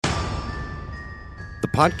The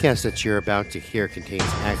podcast that you're about to hear contains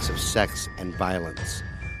acts of sex and violence.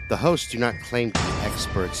 The hosts do not claim to be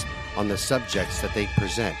experts on the subjects that they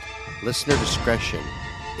present. Listener discretion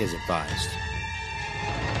is advised.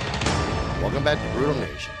 Welcome back to Brutal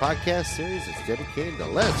Nation, podcast series that's dedicated to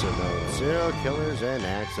lesser-known serial killers and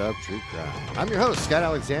acts of true crime. I'm your host, Scott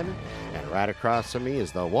Alexander, and right across from me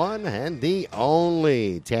is the one and the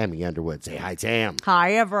only Tammy Underwood. Say hi, Tam.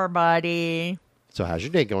 Hi, everybody. So how's your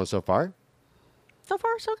day going so far? So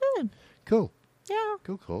far, so good. Cool. Yeah.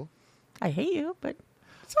 Cool. I hate you, but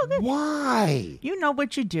it's all good. Why? You know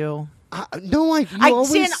what you do. No, you always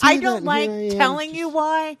say I that, don't and like here I am. telling you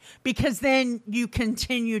why, because then you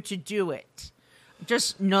continue to do it.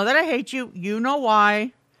 Just know that I hate you. You know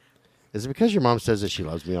why. Is it because your mom says that she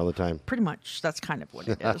loves me all the time? Pretty much. That's kind of what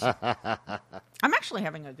it is. I'm actually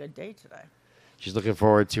having a good day today. She's looking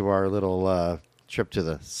forward to our little trip to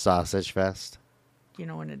the Sausage Fest. Do you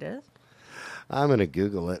know when it is? I'm going to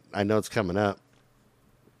Google it. I know it's coming up.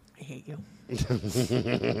 I hate you.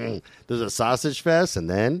 There's a Sausage Fest, and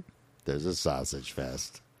then there's a Sausage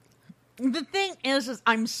Fest. The thing is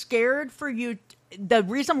I'm scared for you. The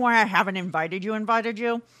reason why I haven't invited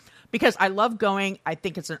you, because I love going. I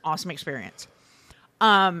think it's an awesome experience.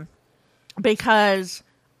 Because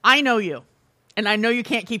I know you, and I know you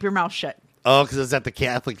can't keep your mouth shut. Oh, because it's at the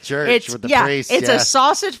Catholic Church with the priest. It's a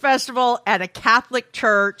sausage festival at a Catholic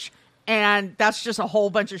church, and that's just a whole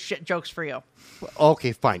bunch of shit jokes for you.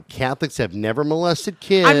 Okay, fine. Catholics have never molested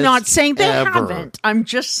kids. I'm not saying they ever. haven't. I'm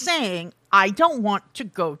just saying I don't want to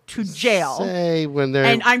go to jail. Say when they're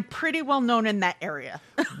And I'm pretty well known in that area.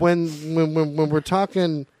 when we're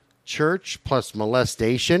talking church plus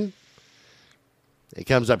molestation, it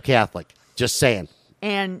comes up Catholic. Just saying.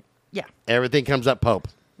 And yeah, Everything comes up Pope.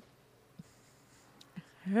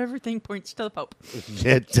 everything points to the Pope.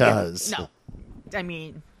 It does. No, I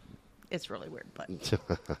mean, it's really weird, but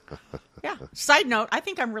yeah. Side note, I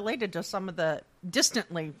think I'm related to some of the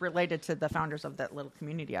distantly related to the founders of that little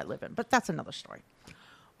community I live in, but that's another story.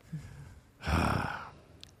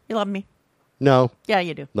 You love me? No. Yeah,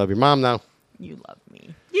 you do. Love your mom, though. You love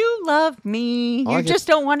me. You love me. All I You can- just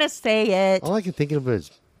don't want to say it. All I can think of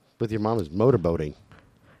is with your mom is motorboating.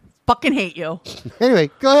 Fucking hate you.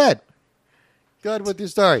 Anyway, go ahead. Go ahead with your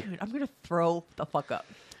story. Dude, I'm going to throw the fuck up.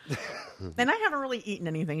 And I haven't really eaten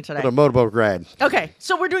anything today. What a motorboat ride. Okay,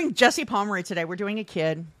 so we're doing Jesse Pomeroy today. We're doing a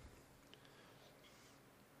kid.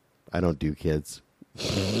 I don't do kids.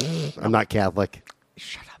 I'm not Catholic.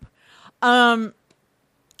 Shut up.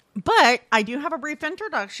 But I do have a brief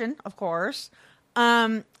introduction, of course.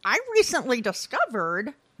 I recently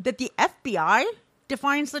discovered that the FBI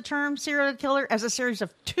defines the term serial killer as a series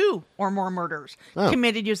of 2 or more murders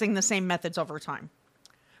committed using the same methods over time.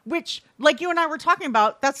 Which, like you and I were talking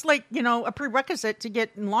about, that's like, a prerequisite to get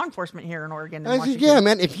in law enforcement here in Oregon and Washington. Yeah,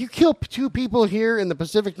 man. If you kill 2 people here in the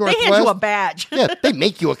Pacific They Northwest, hand you a badge. yeah, they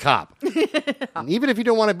make you a cop. And even if you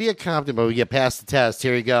don't want to be a cop, but you pass the test.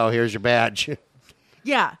 Here you go. Here's your badge.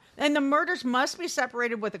 Yeah. And the murders must be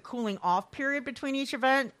separated with a cooling off period between each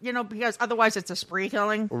event, because otherwise it's a spree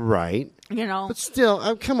killing, Right. But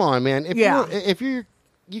Still, come on, man. Yeah.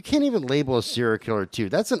 You can't even label a serial killer too.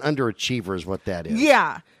 That's an underachiever, is what that is.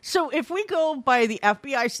 Yeah. So if we go by the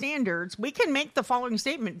FBI standards, we can make the following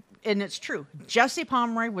statement, and it's true. Jesse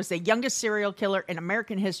Pomeroy was the youngest serial killer in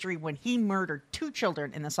American history when he murdered 2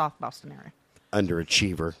 children in the South Boston area.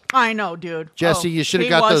 Underachiever. I know, dude. Jesse, you should have he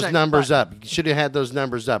got those wasn't, numbers but- up. You should have had those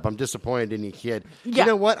numbers up. I'm disappointed in you, kid. Yeah,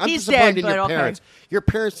 you know what? I'm he's disappointed dead, in your but okay. parents. Your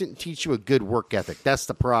parents didn't teach you a good work ethic. That's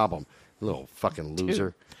the problem. Little fucking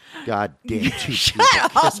loser. God damn, 2 people.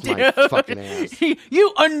 Kiss my fucking ass.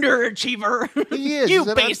 You underachiever. He is. You He's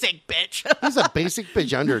an basic bitch. He's a basic bitch,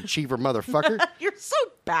 underachiever motherfucker. You're so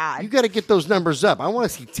bad. You got to get those numbers up. I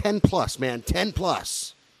want to see 10 plus, man. 10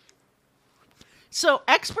 plus. So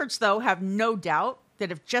experts, though, have no doubt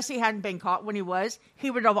that if Jesse hadn't been caught when he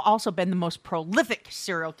would have also been the most prolific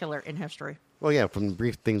serial killer in history. Well, yeah, from the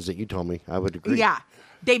brief things that you told me, I would agree. Yeah.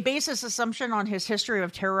 They base this assumption on his history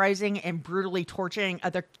of terrorizing and brutally torturing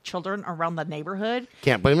other children around the neighborhood.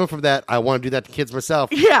 Can't blame him for that. I want to do that to kids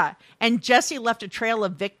myself. Yeah. And Jesse left a trail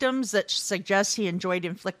of victims that suggests he enjoyed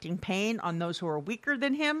inflicting pain on those who are weaker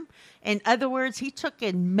than him. In other words, he took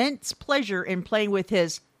immense pleasure in playing with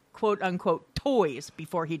his quote-unquote toys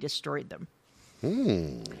before he destroyed them.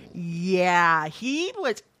 Yeah, he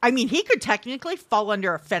could technically fall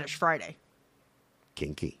under a Fetish Friday.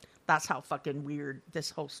 Kinky. That's how fucking weird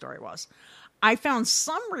this whole story was. I found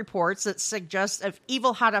some reports that suggest if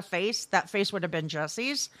evil had a face, that face would have been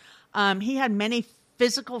Jesse's. He had many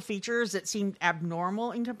physical features that seemed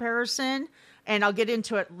abnormal in comparison, and I'll get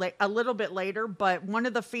into it a little bit later, but one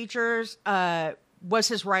of the features was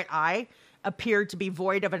his right eye appeared to be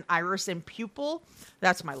void of an iris and pupil.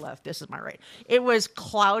 That's my left. This is my right. It was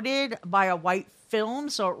clouded by a white film,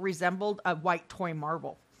 so it resembled a white toy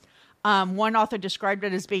marble. One author described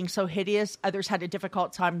it as being so hideous, others had a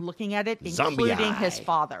difficult time looking at it, including his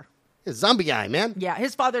father. It's zombie eye, man. Yeah,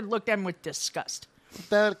 his father looked at him with disgust.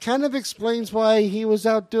 That kind of explains why he was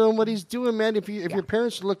out doing what he's doing, man. If your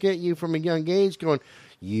parents look at you from a young age going,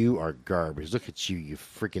 you are garbage. Look at you, you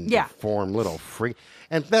freaking deformed little freak.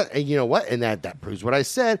 And you know what? And that proves what I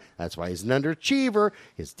said. That's why he's an underachiever.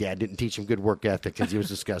 His dad didn't teach him good work ethic because he was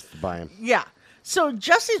disgusted by him. Yeah. So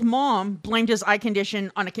Jesse's mom blamed his eye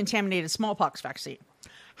condition on a contaminated smallpox vaccine.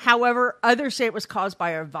 However, others say it was caused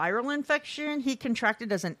by a viral infection he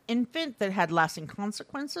contracted as an infant that had lasting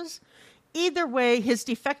consequences. Either way, his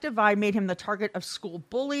defective eye made him the target of school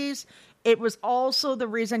bullies. It was also the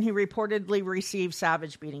reason he reportedly received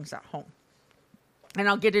savage beatings at home. And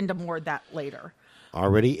I'll get into more of that later.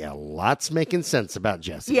 Already a lot's making sense about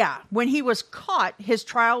Jesse. Yeah. When he was caught, his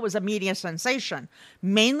trial was a media sensation,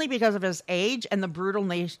 mainly because of his age and the brutal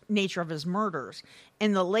nature of his murders.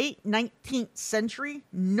 In the late 19th century,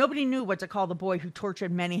 nobody knew what to call the boy who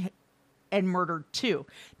tortured many and murdered two.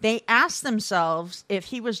 They asked themselves if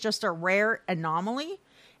he was just a rare anomaly,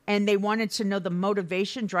 and they wanted to know the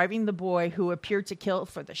motivation driving the boy who appeared to kill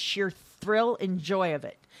for the sheer thrill and joy of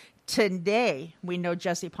it. Today, we know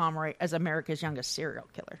Jesse Pomeroy as America's youngest serial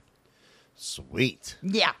killer. Sweet.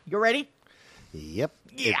 Yeah. You ready? Yep.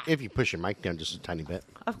 Yeah. If you push your mic down just a tiny bit.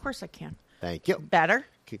 Of course I can. Thank you. Better?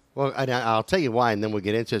 Okay. Well, I'll tell you why, and then we'll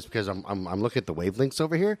get into it. Because I'm looking at the wavelengths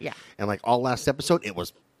over here. Yeah. And like all last episode, it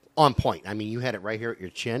was on point. I mean, you had it right here at your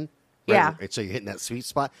chin. Right Yeah. So you're hitting that sweet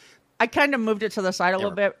spot. I kind of moved it to the side a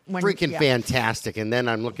little bit. Freaking fantastic. And then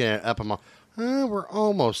I'm looking at it up. I'm all, we're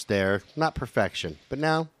almost there. Not perfection, but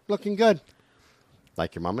now looking good.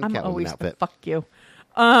 Like your mom and Catwoman outfit. Fuck you.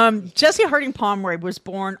 Jesse Harding Pomeroy was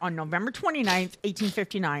born on November 29th,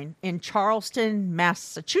 1859 in Charlestown,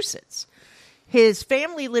 Massachusetts. His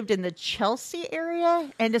family lived in the Chelsea area,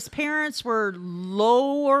 and his parents were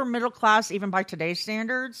lower middle class, even by today's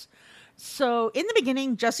standards. So in the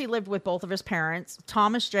beginning, Jesse lived with both of his parents,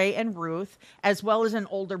 Thomas J. and Ruth, as well as an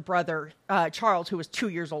older brother, Charles, who was 2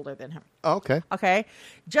 years older than him. Oh, okay. Okay.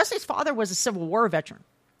 Jesse's father was a Civil War veteran,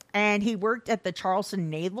 and he worked at the Charleston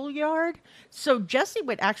Naval Yard. So Jesse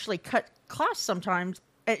would actually cut class sometimes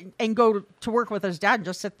and go to work with his dad and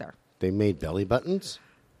just sit there. They made belly buttons?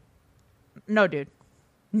 No, dude.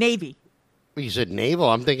 Navy. You said naval.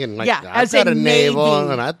 I'm thinking like Yeah, I've as got a a naval,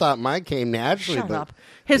 Navy. and I thought mine came naturally. Shut but up.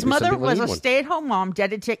 His maybe some mother people was need a one. stay-at-home mom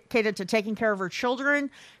dedicated to taking care of her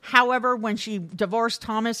children. However, when she divorced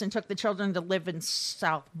Thomas and took the children to live in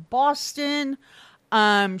South Boston,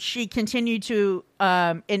 she continued to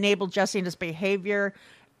enable Jesse in his behavior.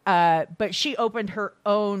 But she opened her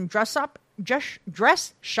own dress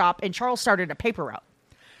shop, and Charles started a paper route.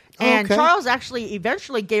 And Okay. Charles actually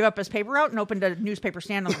eventually gave up his paper route and opened a newspaper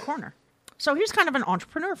stand on the corner. So he's kind of an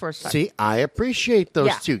entrepreneur for his time. See, I appreciate those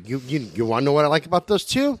Yeah. two. You want to know what I like about those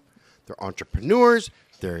two? They're entrepreneurs.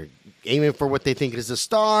 They're aiming for what they think is the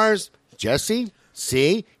stars. Jesse,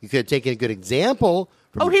 see, you could have taken a good example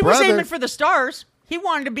from your He was brother. aiming for the stars. He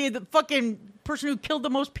wanted to be the fucking person who killed the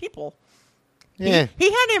most people. Yeah. He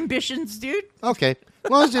had ambitions, dude. Okay. As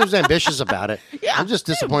long as he was ambitious about it. Yeah, I'm just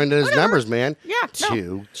dude, disappointed in his whatever. numbers, man. Yeah, no.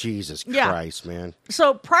 Two. Jesus Yeah. Christ, man.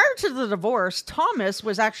 So prior to the divorce, Thomas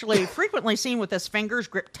was actually frequently seen with his fingers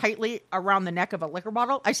gripped tightly around the neck of a liquor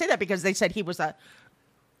bottle. I say that because they said he was a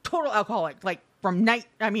total alcoholic. Like from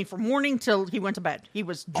morning till he went to bed, he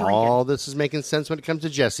was drinking. All this is making sense when it comes to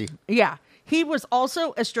Jesse. Yeah. He was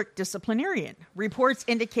also a strict disciplinarian. Reports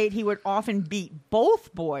indicate he would often beat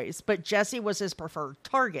both boys, but Jesse was his preferred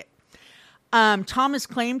target. Thomas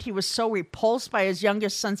claimed he was so repulsed by his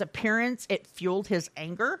youngest son's appearance, it fueled his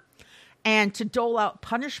anger. And to dole out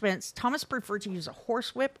punishments, Thomas preferred to use a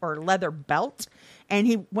horsewhip or leather belt.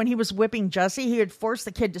 And when he was whipping Jesse, he would force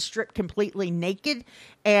the kid to strip completely naked,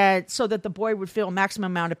 and so that the boy would feel a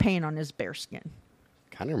maximum amount of pain on his bare skin.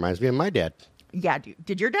 Kind of reminds me of my dad. Yeah, dude.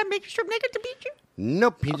 Did your dad make you strip naked to beat you?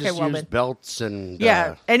 Nope. He Okay, just well used then. belts and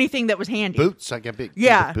Yeah, anything that was handy. boots. I got big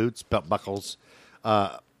Yeah. boots, belt buckles,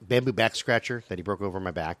 bamboo back scratcher that he broke over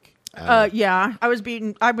my back. Yeah, I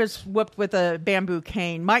was whipped with a bamboo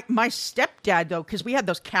cane. My stepdad, though, because we had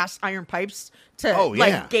those cast iron pipes to Oh, yeah.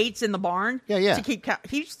 like gates in the barn. Yeah. To keep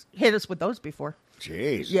he's hit us with those before.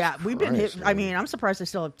 Jeez. Yeah, we've been hit. Christ, I mean, I'm surprised I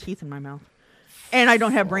still have teeth in my mouth, and I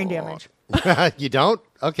don't have brain damage. You don't?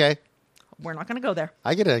 Okay. We're not going to go there.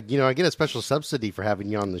 I get a special subsidy for having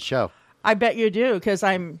you on the show I bet you do, because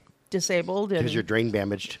I'm disabled. because And you're drain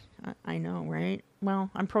damaged. I know, right?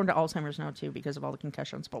 Well, I'm prone to Alzheimer's now too because of all the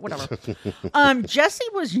concussions, but whatever. Jesse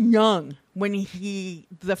was young when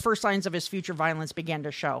the first signs of his future violence began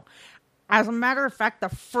to show. As a matter of fact, the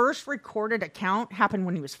first recorded account happened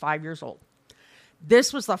when he was 5 years old.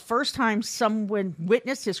 This was the first time someone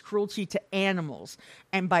witnessed his cruelty to animals.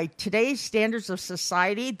 And by today's standards of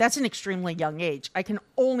society, that's an extremely young age. I can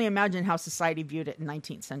only imagine how society viewed it in the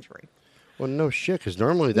 19th century. Well, no shit, because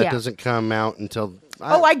normally that doesn't come out until...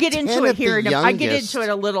 I get into it here. I get into it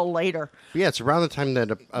a little later. Yeah, it's around the time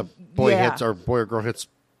that a boy hits, or boy or girl hits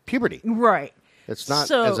puberty. Right. It's not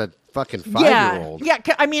as a fucking 5-year-old. Yeah,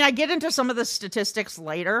 I mean, I get into some of the statistics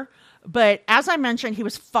later, but as I mentioned, he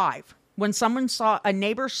was 5. When a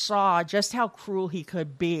neighbor saw just how cruel he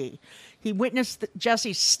could be, he witnessed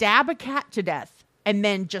Jesse stab a cat to death and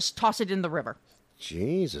then just toss it in the river.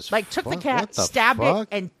 Jesus. Took the cat, stabbed it,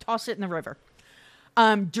 and tossed it in the river.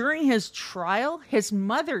 During his trial, his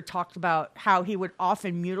mother talked about how he would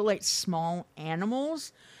often mutilate small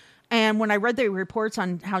animals. And when I read the reports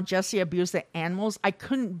on how Jesse abused the animals, I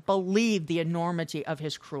couldn't believe the enormity of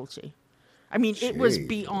his cruelty. I mean, it was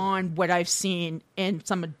beyond what I've seen in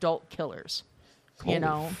some adult killers.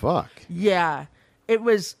 Holy fuck. Yeah. It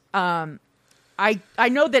was, I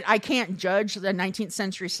know that I can't judge the 19th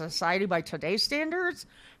century society by today's standards.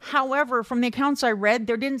 However, from the accounts I read,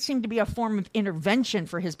 there didn't seem to be a form of intervention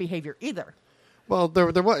for his behavior either. Well, there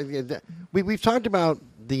was. We've talked about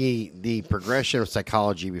the progression of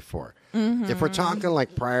psychology before. Mm-hmm. If we're talking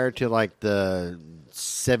like prior to like the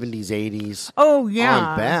 70s, 80s. Oh, yeah.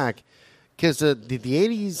 On back. Because the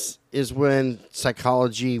 80s is when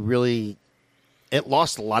psychology really, it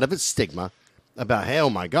lost a lot of its stigma about, hey, oh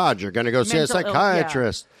my God, you're going to go see a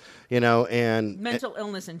psychiatrist, and mental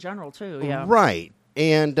illness in general too. Yeah. Right.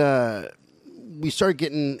 And we started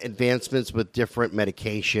getting advancements with different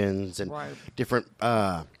medications and different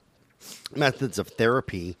methods of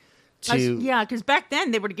therapy. Because back then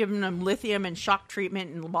they were giving them lithium and shock treatment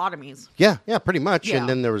and lobotomies. Yeah, pretty much. Yeah. And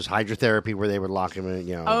then there was hydrotherapy where they would lock them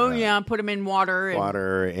in, put them in water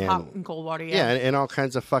and hot and cold water. Yeah, and all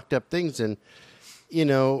kinds of fucked up things. And,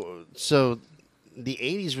 so the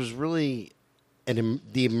 80s was really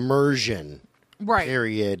the immersion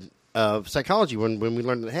period of psychology when we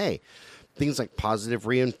learned that, hey, things like positive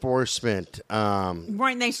reinforcement.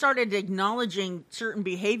 And they started acknowledging certain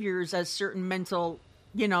behaviors as certain mental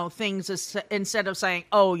things instead of saying,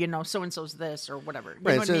 so-and-so's this or whatever.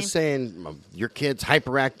 Instead of saying your kid's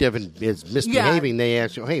hyperactive and is misbehaving, they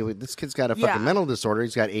ask you, hey, this kid's got a fucking mental disorder.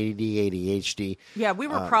 He's got ADD, ADHD. Yeah, we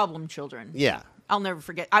were problem children. Yeah. I'll never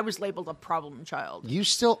forget. I was labeled a problem child. You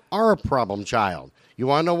still are a problem child. You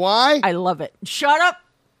want to know why? I love it. Shut up.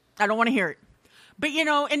 I don't want to hear it. But,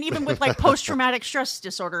 and even with like post-traumatic stress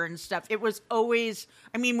disorder and stuff, it was always,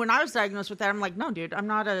 when I was diagnosed with that, I'm like, no, dude, I'm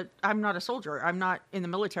not a soldier. I'm not in the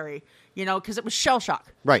military, because it was shell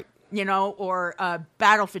shock. Right. Or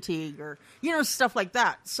battle fatigue or, stuff like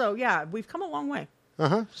that. So, yeah, we've come a long way.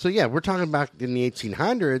 Uh-huh. So, yeah, we're talking about in the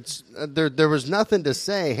 1800s, there was nothing to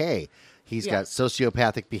say, hey, he's got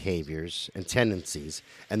sociopathic behaviors and tendencies,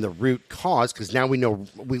 and the root cause, because now we know...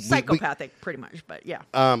 Psychopathic, pretty much, but yeah.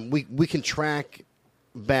 We can track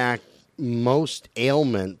back most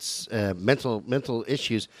ailments, mental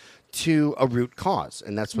issues, to a root cause,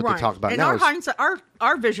 and that's what they talk about and now.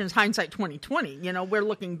 Our vision's hindsight 2020. We're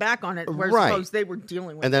looking back on it, whereas they were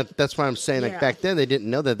dealing with. And that's why I'm saying, like back then, they didn't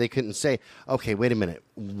know that. They couldn't say, okay, wait a minute,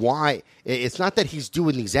 why? It's not that he's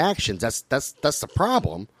doing these actions. That's the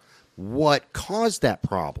problem. What caused that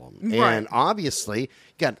problem? Right. And obviously, you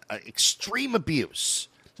got extreme abuse,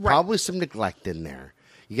 probably some neglect in there.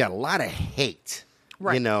 You got a lot of hate.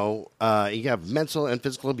 Right. You have mental and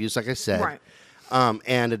physical abuse, like I said. Right.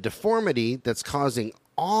 And a deformity that's causing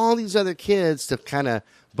all these other kids to kind of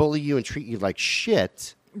bully you and treat you like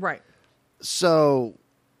shit. Right. So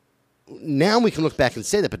now we can look back and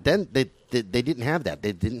say that, but then they didn't have that.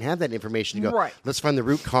 They didn't have that information to go, let's find the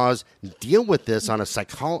root cause, deal with this on a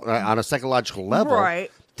psychological level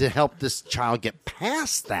to help this child get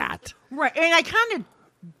past that. Right. And I kind of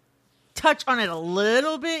touch on it a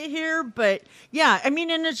little bit here, but yeah, and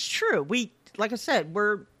it's true. We, like I said,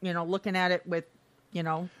 we're, looking at it with,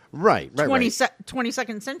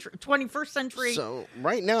 22nd century, 21st century. So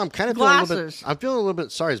right now I'm kind of feeling a little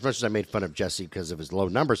bit sorry, as much as I made fun of Jesse because of his low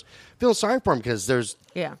numbers. Feeling sorry for him because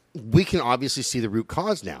we can obviously see the root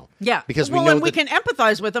cause now. Yeah. Because we know we can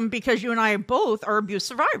empathize with him because you and I both are abuse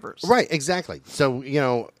survivors. Right, exactly. So,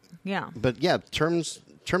 yeah. But yeah, terms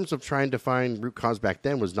of trying to find root cause back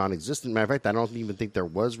then was non-existent. Matter of fact, I don't even think there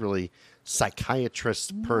was really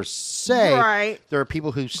psychiatrists per se. Right. There are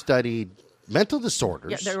people who studied mental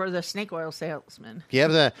disorders. Yeah, they were the snake oil salesmen. You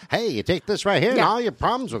have the, hey, you take this right here and Yeah. all your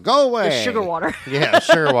problems will go away. The sugar water. Yeah,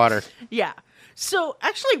 sugar water. Yeah. So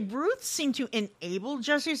actually, Ruth seemed to enable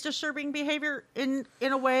Jesse's disturbing behavior in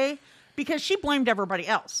a way because she blamed everybody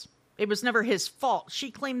else. It was never his fault. She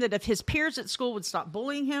claimed that if his peers at school would stop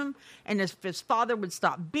bullying him and if his father would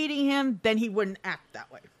stop beating him, then he wouldn't act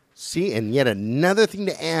that way. See, and yet another thing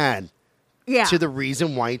to add Yeah. to the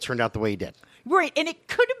reason why he turned out the way he did. Right. And it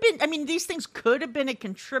could have been, I mean, these things could have been a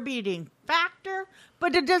contributing factor,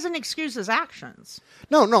 but it doesn't excuse his actions.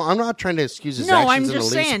 No, I'm not trying to excuse his No, actions I'm in the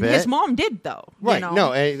just least saying bit. his mom did, though. Right. You know?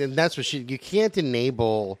 No, and that's what you can't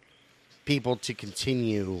enable people to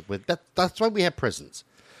continue with that. That's why we have prisons.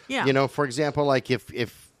 Yeah. You know, for example, like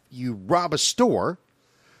if you rob a store,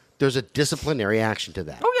 there's a disciplinary action to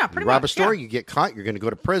that. Oh, yeah, you pretty rob a much, store, yeah. you get caught, you're going to go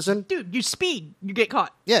to prison. Dude, you speed, you get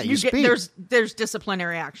caught. Yeah, you speed. There's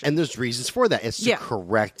disciplinary action. And there's reasons for that. It's to Yeah.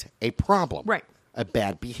 correct a problem. Right. A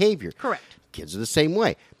bad behavior. Correct. Kids are the same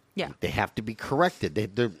way. Yeah. They have to be corrected.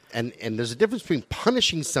 And there's a difference between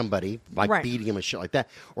punishing somebody, like Right. beating them and shit like that,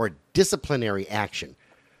 or a disciplinary action,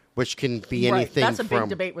 which can be Right. anything That's a from... big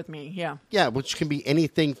debate with me, yeah. Yeah, which can be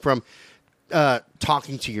anything from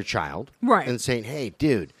talking to your child. Right. And saying, hey,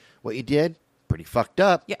 dude, what you did, pretty fucked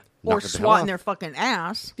up. Yeah. Knock Or it the hell swatting off. their fucking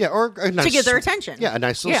ass. Yeah, or a nice to get their attention. Yeah, a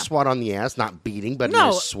nice little Yeah. swat on the ass, not beating, but a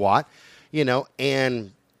No. nice swat, you know,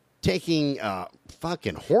 and taking a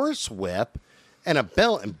fucking horse whip and a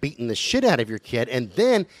belt and beating the shit out of your kid, and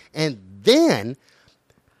then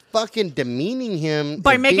fucking demeaning him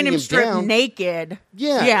By and making beating him strip down. naked.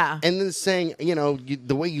 Yeah, Yeah. and then saying, you know,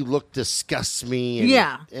 the way you look disgusts me. And,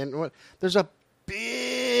 Yeah. and what? There's a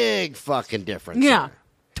big fucking difference. Yeah. there.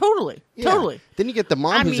 Totally. Yeah. Totally. Then you get the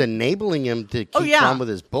mom I who's mean- enabling him to keep Oh, yeah. on with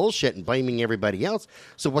his bullshit and blaming everybody else.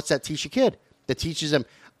 So what's that teach a kid? That teaches him,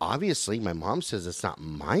 obviously, my mom says it's not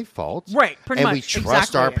my fault. Right, pretty and we much,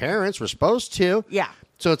 trust our exactly. parents. We're supposed to. Yeah.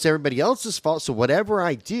 So it's everybody else's fault. So whatever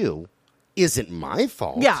I do isn't my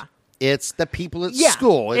fault. Yeah. It's the people at Yeah.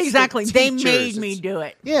 school. It's the exactly. They teachers. made me It's- do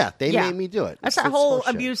it. Yeah, they Yeah. made me do it. That's It's that whole horseshit.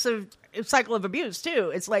 abusive cycle of abuse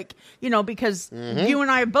too. It's like, you know, because Mm-hmm. you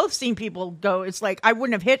and I have both seen people go, it's like, I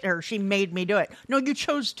wouldn't have hit her. She made me do it. No, you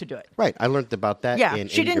chose to do it. Right. I learned about that Yeah. in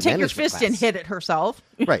She anger didn't take your management fist and class. hit it herself.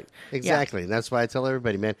 Right, exactly. And that's why I tell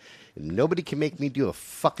everybody, man, nobody can make me do a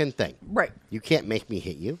fucking thing. Right. You can't make me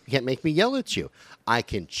hit you. You can't make me yell at you. I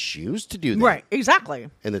can choose to do that. Right. Exactly.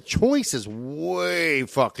 And the choice is way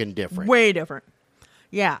fucking different. Way different.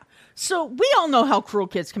 Yeah. So we all know how cruel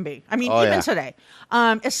kids can be. I mean, Oh, even yeah. today,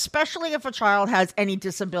 especially if a child has any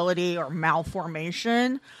disability or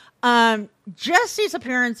malformation. Jesse's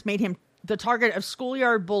appearance made him the target of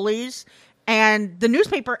schoolyard bullies, and the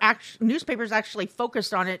newspapers actually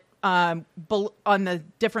focused on it on the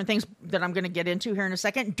different things that I'm going to get into here in a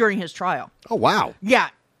second during his trial. Oh, wow. Yeah,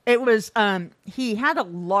 it was. He had a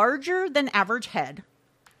larger than average head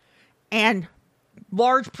and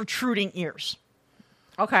large protruding ears.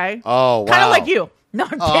 Okay. Oh, Kind wow. of like you. No,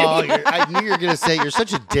 I'm Oh, kidding. I knew you were going to say you're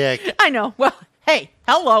such a dick. I know. Well, hey,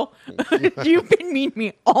 hello. You've been mean to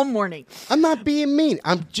me all morning. I'm not being mean.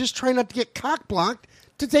 I'm just trying not to get cock blocked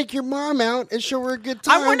to take your mom out and show her a good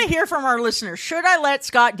time. I want to hear from our listeners. Should I let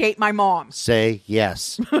Scott date my mom? Say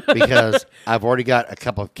yes, because I've already got a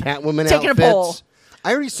couple of Catwoman Taking a outfits. poll.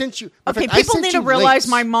 I already sent you. in Okay, fact, I people sent need to you realize links.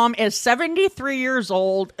 my mom is 73 years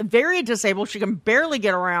old, very disabled. She can barely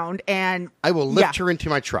get around, and I will lift yeah. her into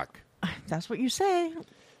my truck. That's what you say.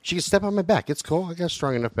 She can step on my back. It's cool. I got a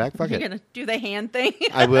strong enough back. Fuck You're it. going to do the hand thing?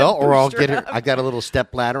 I will, or I'll Boost get her. up. I got a little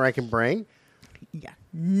step ladder I can bring. Yeah.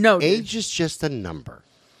 No. dude. Age is just a number.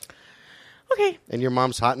 Okay. And your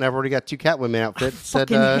mom's hot, and I've already got 2 Catwoman outfits.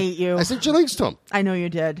 fucking hate you. I sent you links to them. I know you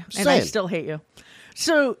did, and I saying. still hate you.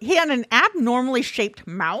 So he had an abnormally shaped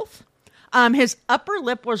mouth. His upper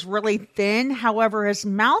lip was really thin. However, his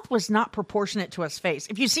mouth was not proportionate to his face.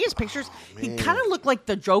 If you see his pictures, he kind of looked like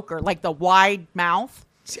the Joker, like the wide mouth.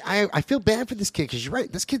 See, I feel bad for this kid because you're right.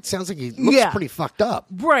 This kid sounds like he looks Yeah. pretty fucked up.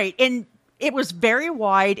 Right. And it was very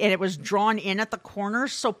wide and it was drawn in at the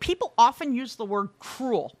corners. So people often use the word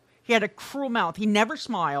cruel. He had a cruel mouth. He never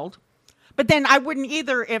smiled. But then I wouldn't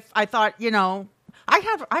either if I thought, you know, I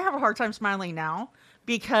have a hard time smiling now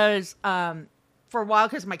because for a while,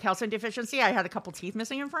 because of my calcium deficiency, I had a couple teeth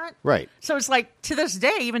missing in front. Right. So it's like to this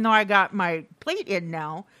day, even though I got my plate in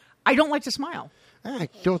now, I don't like to smile. I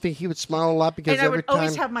don't think he would smile a lot because And I every would time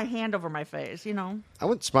always have my hand over my face, you know? I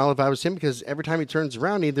wouldn't smile if I was him because every time he turns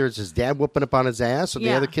around, either it's his dad whooping up on his ass or the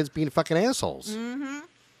Yeah. other kids being fucking assholes.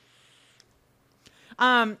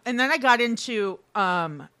 And then I got into,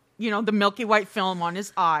 you know, the milky white film on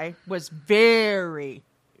his eye was very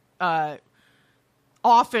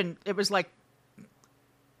often. It was like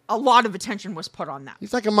a lot of attention was put on that.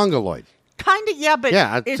 He's like a mongoloid. Kind of, yeah, but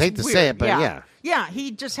Yeah, I'd it's hate to weird. say it, but yeah. Yeah,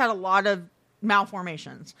 he just had a lot of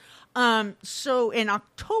malformations. So in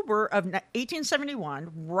October of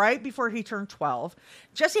 1871, right before he turned 12,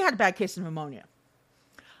 Jesse had a bad case of pneumonia.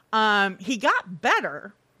 He got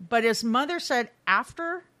better, but his mother said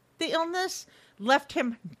after the illness left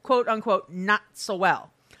him, quote unquote, not so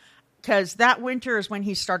well. Because that winter is when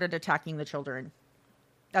he started attacking the children,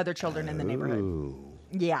 other children in the neighborhood.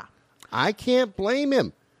 Yeah. I can't blame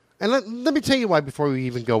him. And let me tell you why before we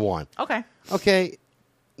even go on. Okay. Okay,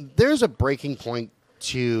 there's a breaking point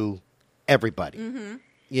to everybody. Mm-hmm.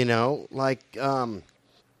 You know, like,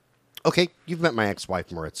 okay, you've met my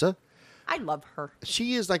ex-wife, Maritza. I love her.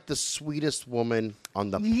 She is like the sweetest woman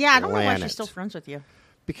on the planet. Yeah, I don't know why she's still friends with you.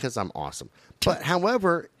 Because I'm awesome. But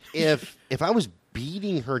however, if I was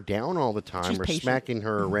beating her down all the time She's or patient. smacking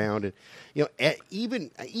her around, and you know,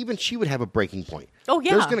 even she would have a breaking point. Oh,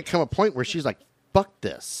 yeah. There's going to come a point where she's like, "Fuck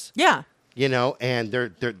this." Yeah. You know, and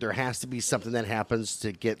there has to be something that happens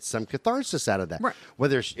to get some catharsis out of that. Right.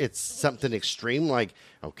 Whether it's something extreme like,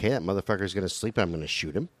 okay, that motherfucker's going to sleep, I'm going to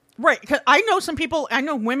shoot him. Right. 'Cause I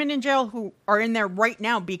know women in jail who are in there right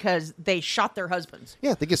now because they shot their husbands.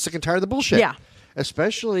 Yeah, they get sick and tired of the bullshit. Yeah.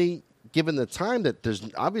 Especially given the time that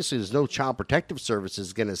there's no child protective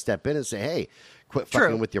services going to step in and say, hey, quit True.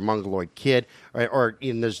 fucking with your mongoloid kid. Or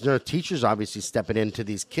there's no teachers obviously stepping into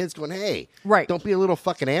these kids going, hey, Right. don't be a little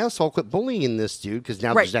fucking asshole. Quit bullying this dude because now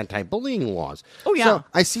Right. there's anti-bullying laws. Oh, yeah. So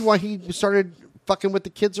I see why he started fucking with the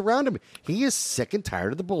kids around him. He is sick and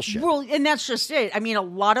tired of the bullshit. Well, and that's just it. I mean, a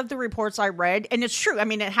lot of the reports I read, and it's true. I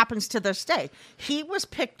mean, it happens to this day. He was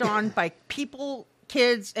picked on by people,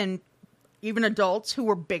 kids, and even adults who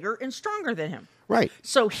were bigger and stronger than him. Right.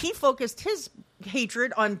 So he focused his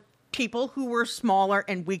hatred on people who were smaller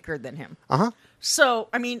and weaker than him. Uh-huh. So,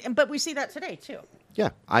 I mean, but we see that today, too. Yeah.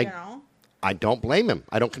 You know? I don't blame him.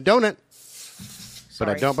 I don't condone it. But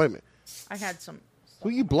I Sorry. don't blame him. I had some... Who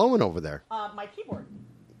are you blowing over there? my keyboard.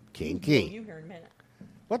 Kinky. You here in a minute.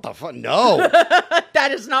 What the fuck? No. That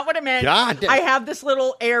is not what I meant. God damn. I have this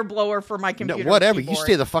little air blower for my No, computer. whatever. You keyboard.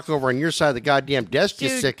 stay the fuck over on your side of the goddamn desk, you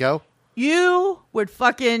Dude, sicko. You would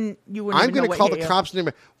fucking... You wouldn't I'm even know going to what call hit the you. cops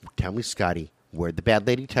and tell me, Scotty, where'd the bad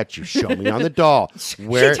lady touch you? Show me on the doll.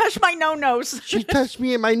 Where She touched my no-nos. she touched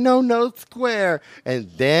me in my no square. And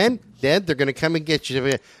then they're going to come and get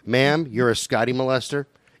you. Ma'am, you're a Scotty molester.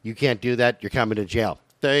 You can't do that. You're coming to jail.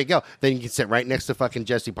 There you go. Then you can sit right next to fucking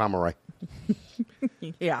Jesse Pomeroy.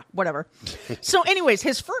 Yeah, whatever. So anyways,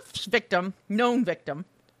 his first victim, known victim,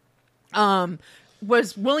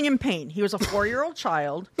 was William Payne. He was a 4-year-old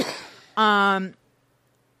child. When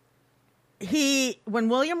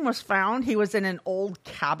William was found, he was in an old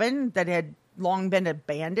cabin that had long been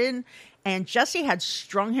abandoned, and Jesse had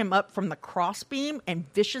strung him up from the crossbeam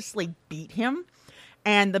and viciously beat him.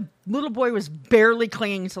 And the little boy was barely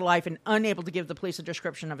clinging to life and unable to give the police a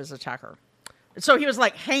description of his attacker. So he was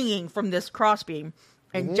like hanging from this crossbeam,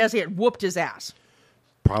 and Jesse had whooped his ass.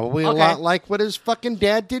 Probably a Okay. lot like what his fucking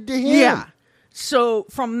dad did to him. Yeah. So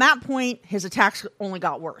from that point, his attacks only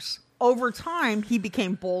got worse. Over time, he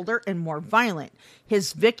became bolder and more violent.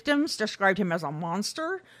 His victims described him as a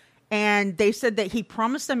monster, and they said that he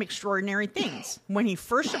promised them extraordinary things. When he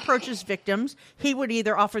first approached his victims, he would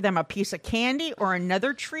either offer them a piece of candy or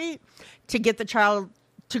another treat to get the child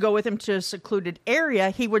to go with him to a secluded area.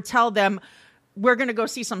 He would tell them, we're going to go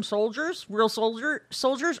see some soldiers, real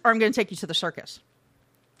soldiers, or I'm going to take you to the circus.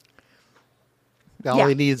 All Yeah.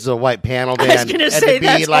 he needs is a white panel I band was going to and say to be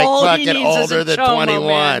that's like all he fucking needs is older a than chomo 21.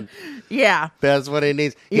 band. Yeah. That's what he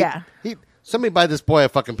needs. Yeah. Somebody buy this boy a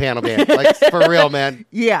fucking panel band. Like, for real, man.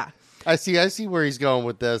 Yeah. I see where he's going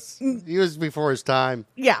with this. He was before his time.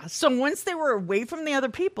 Yeah. So once they were away from the other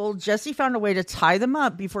people, Jesse found a way to tie them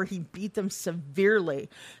up before he beat them severely.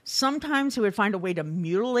 Sometimes he would find a way to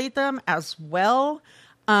mutilate them as well.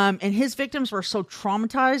 And his victims were so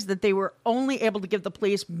traumatized that they were only able to give the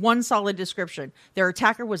police one solid description. Their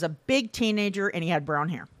attacker was a big teenager and he had brown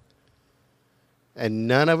hair. And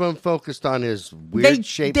none of them focused on his weird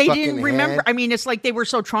shaped They fucking didn't remember. head. I mean, it's like they were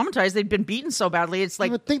so traumatized. They'd been beaten so badly. It's like,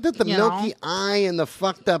 You would think that the you milky know. eye and the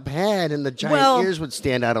fucked up head and the giant Well- ears would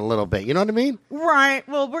stand out a little bit. You know what I mean? Right.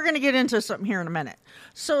 Well, we're going to get into something here in a minute.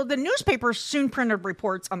 So the newspapers soon printed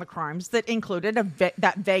reports on the crimes that included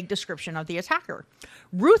that vague description of the attacker.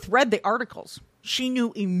 Ruth read the articles. She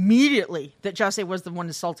knew immediately that Jesse was the one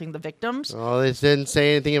assaulting the victims. Oh, they didn't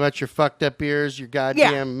say anything about your fucked up ears, your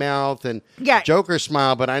goddamn mouth, and Yeah. Joker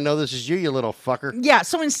smile, but I know this is you little fucker. Yeah,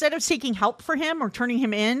 so instead of seeking help for him or turning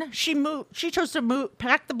him in, she chose to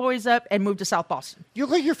pack the boys up and move to South Boston. You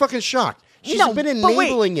look like you're fucking shocked. She's No, been but wait.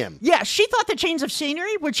 enabling him. Yeah, she thought the change of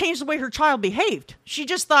scenery would change the way her child behaved. She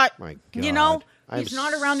just thought, My you know, God. he's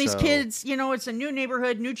I'm not around these so- kids. You know, it's a new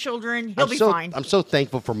neighborhood, new children. He'll be fine. I'm so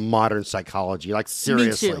thankful for modern psychology. Like,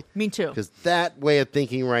 seriously. Me too. Because that way of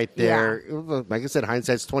thinking right there, like I said,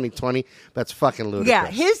 hindsight's 20/20. That's fucking ludicrous. Yeah,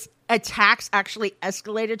 his attacks actually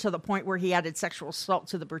escalated to the point where he added sexual assault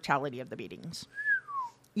to the brutality of the beatings.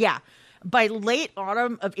 Yeah. By late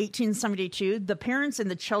autumn of 1872, the parents in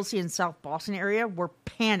the Chelsea and South Boston area were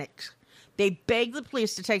panicked. They begged the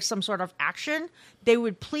police to take some sort of action. They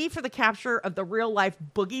would plead for the capture of the real-life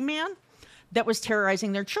boogeyman that was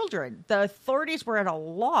terrorizing their children. The authorities were at a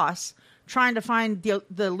loss trying to find the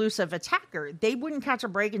elusive attacker. They wouldn't catch a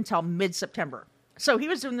break until mid-September. So he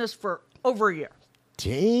was doing this for over a year.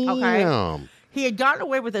 Damn. Okay. He had gotten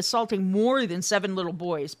away with assaulting more than 7 little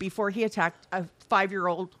boys before he attacked a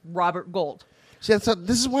 5-year-old Robert Gold. See,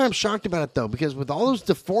 this is why I'm shocked about it, though, because with all those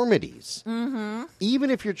deformities, even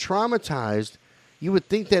if you're traumatized, you would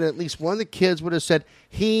think that at least one of the kids would have said,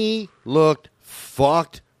 he looked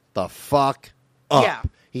fucked the fuck up. Yeah.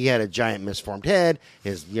 He had a giant misformed head.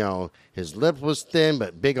 His lip was thin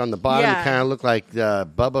but big on the bottom. Yeah. He kind of looked like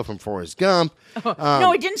Bubba from Forrest Gump.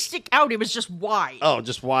 No, it didn't stick out. It was just wide. Oh,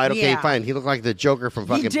 just wide. Okay, Yeah. fine. He looked like the Joker from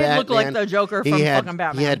fucking Batman. He did look like the Joker from fucking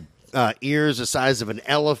Batman. He had ears the size of an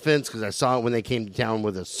elephant's because I saw it when they came to town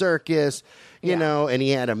with a circus, you know, and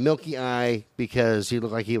he had a milky eye because he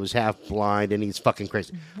looked like he was half blind and he's fucking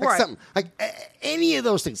crazy. Like Right. something, like any of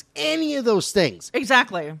those things.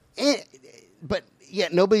 Exactly. But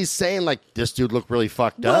yet nobody's saying like this dude looked really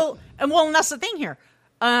fucked up. And that's the thing here.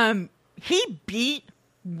 He beat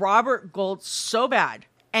Robert Gold so bad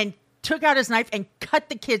and took out his knife and cut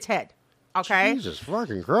the kid's head. Okay? Jesus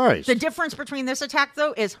fucking Christ. The difference between this attack,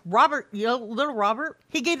 though, is little Robert,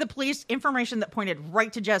 he gave the police information that pointed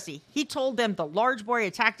right to Jesse. He told them the large boy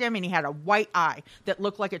attacked him and he had a white eye that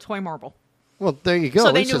looked like a toy marble. Well, there you go. So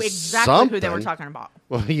At they least knew it's exactly who they were something. talking about.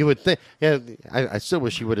 Well, you would think. Yeah, I still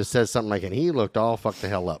wish he would have said something like, and he looked all fucked the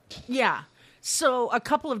hell up. Yeah. So a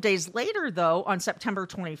couple of days later, though, on September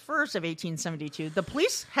 21st of 1872, the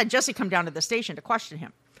police had Jesse come down to the station to question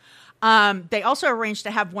him. They also arranged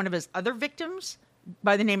to have one of his other victims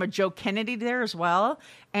by the name of Joe Kennedy there as well.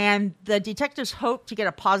 And the detectives hoped to get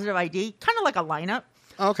a positive ID, kind of like a lineup.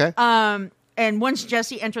 Okay. And once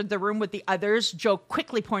Jesse entered the room with the others, Joe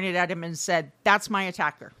quickly pointed at him and said, "That's my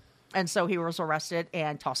attacker." And so he was arrested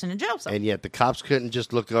and tossed into jail. And yet the cops couldn't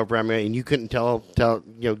just look over at me, and you couldn't tell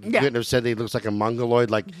you couldn't have said that he looks like a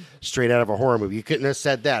mongoloid, like straight out of a horror movie. You couldn't have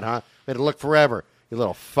said that, huh? We had to look forever, you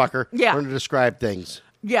little fucker. Yeah. Learn to describe things.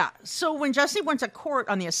 Yeah. So when Jesse went to court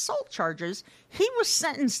on the assault charges, he was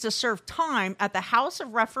sentenced to serve time at the House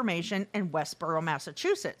of Reformation in Westboro,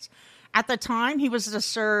 Massachusetts. At the time, he was to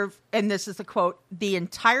serve, and this is the quote, the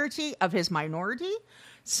entirety of his minority.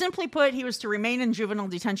 Simply put, he was to remain in juvenile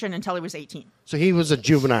detention until he was 18. So he was a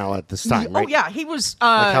juvenile at this time, right? Oh, yeah. He was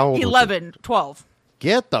how old was he? 11, 12.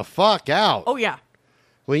 Get the fuck out. Oh, yeah.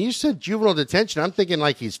 When you said juvenile detention, I'm thinking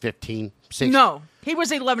like he's 15, 16. No, he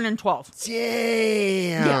was 11 and 12.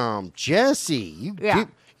 Damn, Jesse.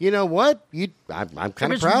 You know what? I'm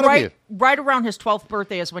kind of proud of you. Right around his 12th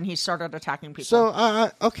birthday is when he started attacking people. So,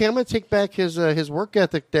 okay, I'm going to take back his work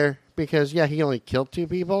ethic there because, yeah, he only killed 2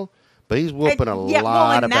 people, but he's whooping a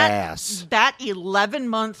lot of ass. That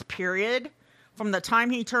 11-month period from the time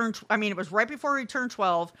he turned, it was right before he turned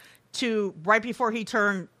 12 to right before he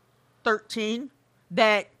turned 13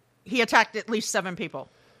 that he attacked at least 7 people.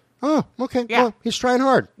 Oh, okay. Yeah. Well, he's trying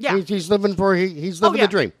hard. Yeah. He's living the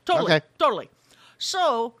dream. Totally. Okay. Totally.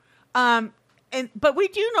 So, but we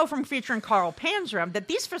do know from featuring Carl Panzram that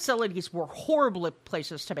these facilities were horrible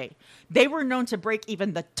places to be. They were known to break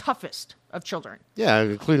even the toughest of children. Yeah,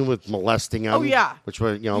 including with molesting them. Oh, yeah. Which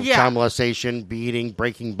was, child molestation, beating,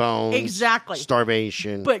 breaking bones. Exactly.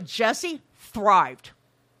 Starvation. But Jesse thrived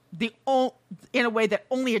in a way that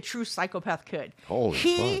only a true psychopath could. Holy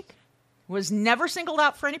he fuck. was never singled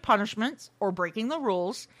out for any punishments or breaking the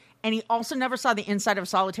rules, and he also never saw the inside of a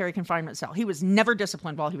solitary confinement cell. He was never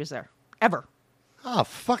disciplined while he was there, ever. Oh,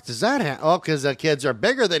 fuck does that happen? Oh, because the kids are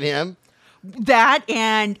bigger than him. That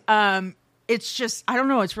and it's just, I don't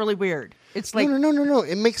know, it's really weird. It's like... No.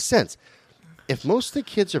 It makes sense. If most of the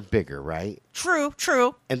kids are bigger, right? True.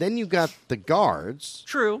 And then you got the guards...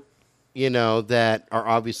 True. that are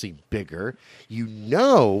obviously bigger. You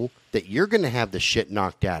know that you're going to have the shit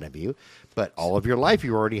knocked out of you, but all of your life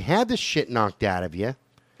you already had the shit knocked out of you.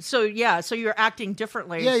 So you're acting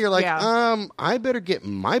differently. Yeah, you're like, I better get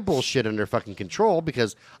my bullshit under fucking control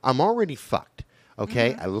because I'm already fucked.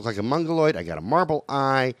 Okay? I look like a mongoloid, I got a marble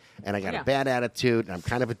eye, and I got a bad attitude, and I'm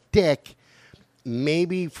kind of a dick.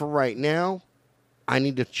 maybe for right now, I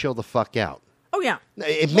need to chill the fuck out. Oh, yeah.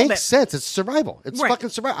 It makes sense. It's survival. It's Right. fucking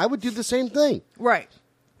survival. I would do the same thing. Right.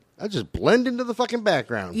 I just blend into the fucking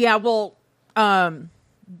background. Yeah, well,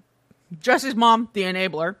 Jesse's mom, the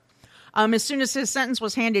enabler, as soon as his sentence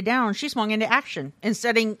was handed down, she swung into action.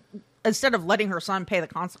 Instead of letting her son pay the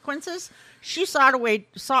consequences, she sought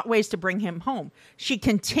ways to bring him home. She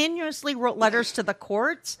continuously wrote letters to the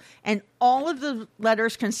courts, and all of the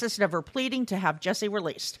letters consisted of her pleading to have Jesse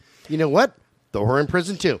released. You know what? Throw her in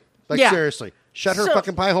prison too. Like, Yeah. seriously. Shut her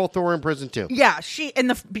fucking pie hole, throw her in prison too. Yeah, in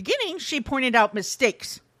the beginning, she pointed out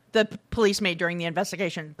mistakes the police made during the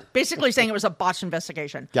investigation, basically saying it was a botched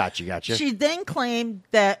investigation. Gotcha. She then claimed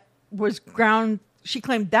that was grounds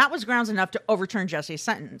enough to overturn Jesse's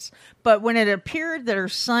sentence. But when it appeared that her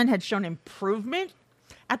son had shown improvement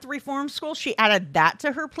at the reform school, she added that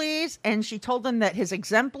to her pleas, and she told them that his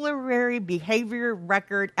exemplary behavior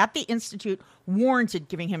record at the Institute warranted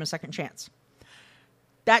giving him a second chance.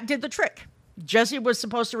 That did the trick. Jesse was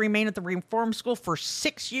supposed to remain at the reform school for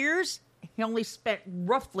 6 years. He only spent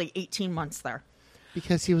roughly 18 months there.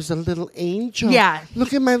 Because he was a little angel. Yeah.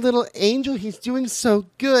 Look at my little angel. He's doing so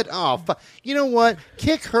good. Oh, fuck. You know what?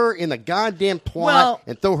 Kick her in the goddamn twat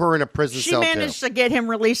and throw her in a prison cell, She managed to get him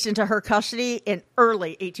released into her custody in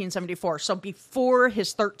early 1874, so before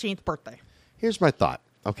his 13th birthday. Here's my thought,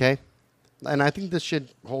 okay? And I think this should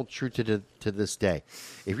hold true to this day.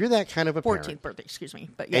 If you're that kind of a 14th parent, birthday, excuse me.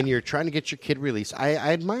 But yeah. and you're trying to get your kid released, I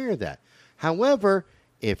admire that. However,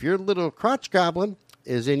 if your little crotch goblin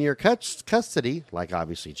is in your custody, like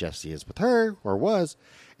obviously Jesse is with her or was,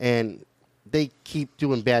 and they keep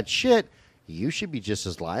doing bad shit, you should be just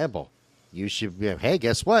as liable. You should be, hey,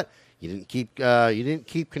 guess what? You didn't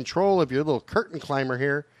keep control of your little curtain climber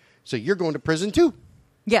here, so you're going to prison too.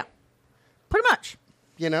 Yeah, pretty much.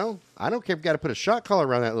 You know, I don't care if you got to put a shot collar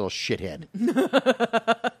around that little shithead.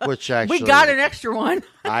 Which actually, We got an extra one.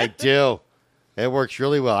 I do. It works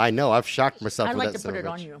really well. I know. I've shocked myself. I'd with like that to put son it of a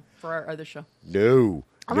on bitch. you for our other show. No.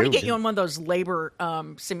 I'm going No. to get you on one of those labor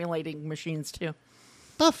simulating machines, too.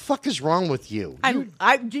 The fuck is wrong with you?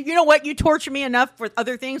 You know what? You torture me enough with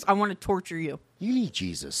other things. I want to torture you. You need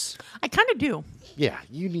Jesus. I kind of do. Yeah,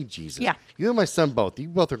 you need Jesus. Yeah. You and my son both. You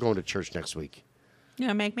both are going to church next week. You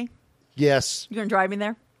gonna make me? Yes. You gonna drive me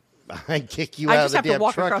there? I kick you I out just of have the to damn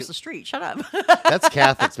walk truck. across the street. Shut up. That's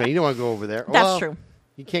Catholics, man. You don't want to go over there. That's Well, true.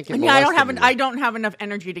 You can't get Yeah, molested. I don't have enough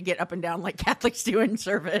energy to get up and down like Catholics do in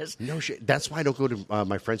service. No shit. That's why I don't go to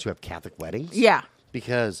my friends who have Catholic weddings. Yeah.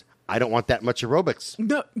 Because I don't want that much aerobics.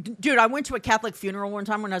 No, dude, I went to a Catholic funeral one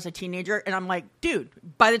time when I was a teenager, and I'm like, dude,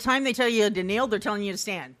 by the time they tell you to kneel, they're telling you to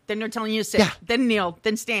stand. Then they're telling you to sit. Yeah. Then kneel.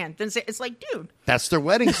 Then stand. Then sit. It's like, dude. That's their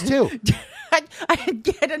weddings, too. I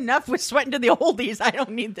get enough with sweating to the oldies. I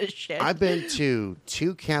don't need this shit. I've been to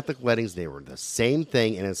 2 Catholic weddings. They were the same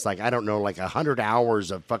thing. And it's like, I don't know, like 100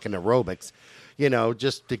 hours of fucking aerobics, you know,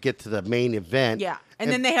 just to get to the main event. Yeah.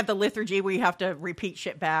 And then they have the liturgy where you have to repeat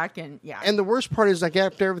shit back. And yeah. And the worst part is, like,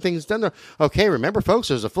 after everything's done, they're, okay, remember, folks,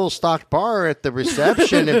 there's a full stocked bar at the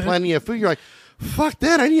reception and plenty of food. You're like, fuck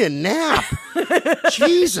that. I need a nap.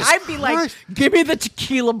 Jesus I'd be like, Christ. give me the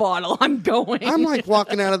tequila bottle. I'm going. I'm like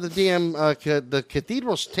walking out of the damn the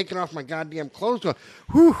cathedral, taking off my goddamn clothes, going,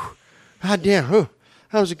 whew, goddamn, whew,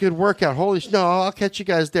 that was a good workout. Holy shit, no, I'll catch you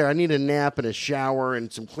guys there. I need a nap and a shower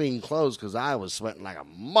and some clean clothes because I was sweating like a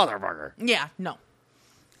motherfucker. Yeah, no.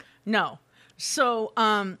 So,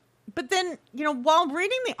 but then, you know, while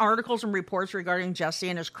reading the articles and reports regarding Jesse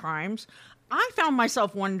and his crimes, I found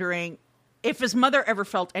myself wondering if his mother ever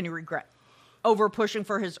felt any regret over pushing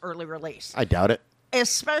for his early release. I doubt it.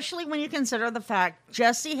 Especially when you consider the fact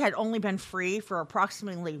Jesse had only been free for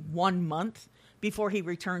approximately 1 month before he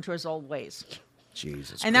returned to his old ways.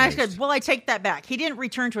 Jesus And Christ. I said, well, I take that back. He didn't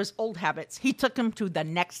return to his old habits. He took him to the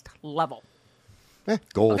next level.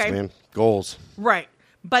 Goals, Okay. man. Goals. Right.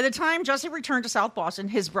 By the time Jesse returned to South Boston,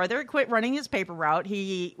 his brother had quit running his paper route.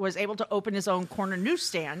 He was able to open his own corner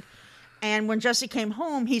newsstand. And when Jesse came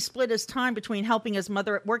home, he split his time between helping his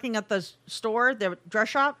mother, working at the store, the dress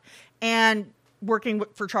shop, and working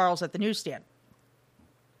for Charles at the newsstand.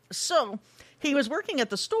 So he was working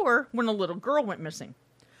at the store when a little girl went missing.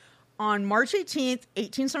 On March 18th,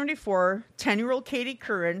 1874, 10-year-old Katie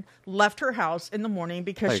Curran left her house in the morning I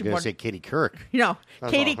because was she going to wanted... say Katie Kirk. That's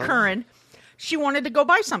Katie all her. Curran, she wanted to go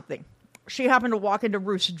buy something. She happened to walk into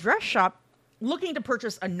Ruth's dress shop looking to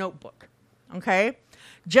purchase a notebook. Okay?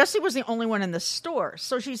 Jesse was the only one in the store.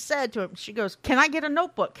 So she said to him, she goes, "Can I get a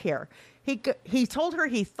notebook here?" He told her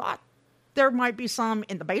he thought there might be some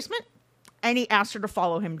in the basement, and he asked her to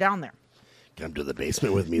follow him down there. Come to the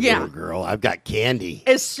basement with me, Yeah. little girl. I've got candy.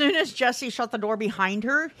 As soon as Jesse shut the door behind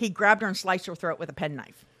her, he grabbed her and sliced her throat with a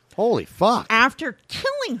penknife. Holy fuck. After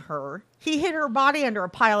killing her, he hid her body under a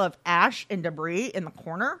pile of ash and debris in the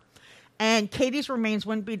corner, and Katie's remains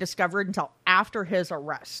wouldn't be discovered until after his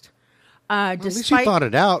arrest. At least he thought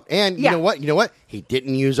it out. And Yeah. you know what? He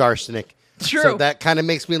didn't use arsenic. True. So that kind of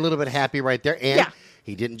makes me a little bit happy right there. And Yeah.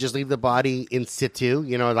 he didn't just leave the body in situ,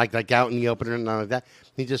 like out in the open and all like that.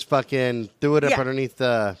 He just fucking threw it up Yeah. underneath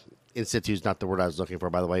the... In situ is not the word I was looking for,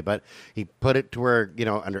 by the way, but he put it to where,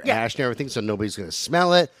 under Yeah. ash and everything, so nobody's going to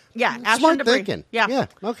smell it. Yeah, ash Smart and debris. thinking. Yeah. Yeah,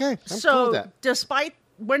 okay. I'm cool So, with that. despite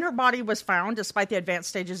when her body was found, despite the advanced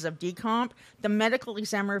stages of decomp, the medical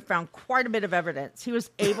examiner found quite a bit of evidence. He was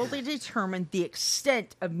able to determine the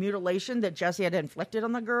extent of mutilation that Jesse had inflicted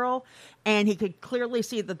on the girl, and he could clearly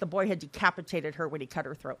see that the boy had decapitated her when he cut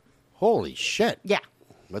her throat. Holy shit. Yeah,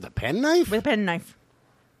 With a penknife? with a penknife.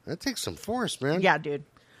 That takes some force, man. Yeah, dude.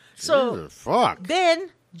 So Jesus, fuck.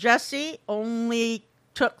 then Jesse only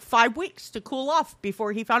took 5 weeks to cool off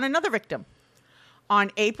before he found another victim.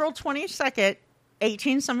 On April 22nd,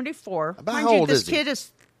 1874. About mind how you, old this is he? kid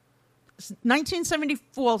is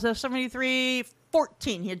 1974, so 73,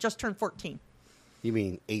 14. He had just turned 14. You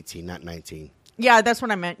mean 18, not 19. Yeah, that's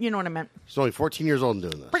what I meant. You know what I meant. He's only 14 years old and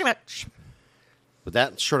doing this. Pretty much. But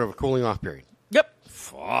that's short of a cooling off period. Yep.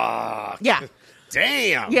 Fuck. Yeah.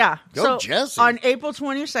 Damn. Yeah. Go so Jesse. on April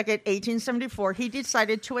 22nd, 1874, he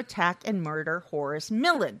decided to attack and murder Horace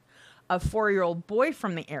Millen, a 4-year-old boy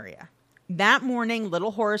from the area. That morning,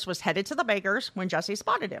 little Horace was headed to the baker's when Jesse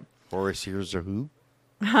spotted him. Horace hears a who?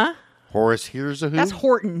 Huh? Horace hears a who? That's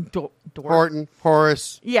Horton. Horton.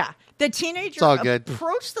 Horace. Yeah. The teenager all good.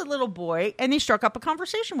 approached the little boy and he struck up a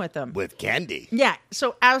conversation with him. With candy. Yeah.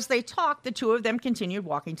 So as they talked, the two of them continued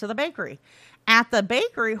walking to the bakery. At the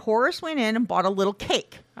bakery, Horace went in and bought a little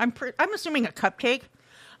cake. I'm assuming a cupcake.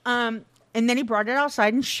 And then he brought it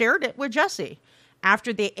outside and shared it with Jesse.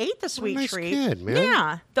 After they ate the sweet nice treat, kid, man.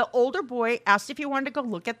 yeah, the older boy asked if he wanted to go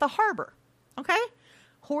look at the harbor. Okay?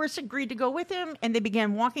 Horace agreed to go with him, and they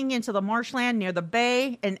began walking into the marshland near the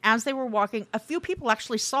bay. And as they were walking, a few people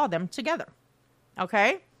actually saw them together.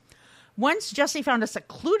 Okay? Once Jesse found a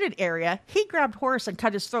secluded area, he grabbed Horace and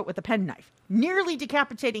cut his throat with a penknife, nearly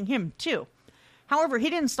decapitating him, too. However,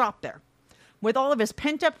 he didn't stop there. With all of his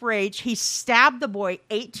pent-up rage, he stabbed the boy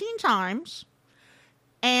 18 times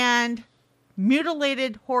and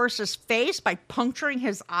mutilated Horace's face by puncturing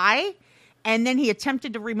his eye, and then he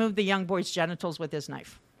attempted to remove the young boy's genitals with his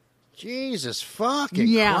knife. Jesus fucking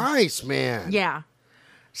Yeah. Christ, man. Yeah.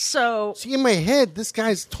 So, See, in my head, this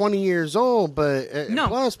guy's 20 years old, but No,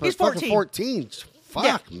 plus, but he's fucking 14. 14.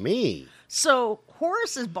 Fuck me. so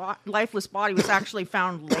Horace's lifeless body was actually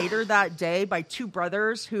found later that day by two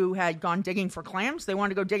brothers who had gone digging for clams. They wanted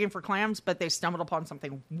to go digging for clams, but they stumbled upon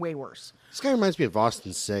something way worse. This guy reminds me of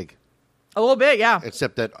Austin Sig, A little bit, yeah.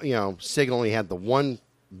 except that, Sig only had the one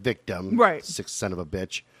victim. Right. Sick son of a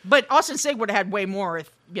bitch. But Austin Sig would have had way more if,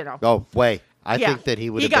 Oh, way. I yeah. think that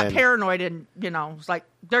he would He have got been. paranoid and, was like,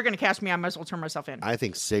 they're going to cast me. I might as well turn myself in. I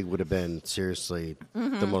think Sig would have been seriously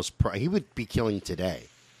Mm-hmm. the most. He would be killing today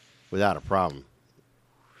without a problem.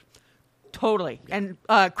 Totally. And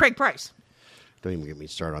Craig Price. Don't even get me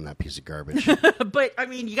started on that piece of garbage. But, I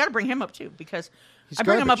mean, you got to bring him up, too, because He's I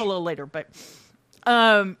bring him up garbage. a little later. But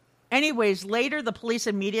anyways, later the police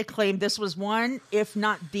and media claimed this was one, if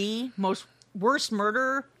not the worst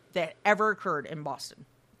murder that ever occurred in Boston.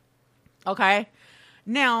 Okay?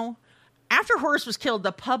 Now, after Horace was killed,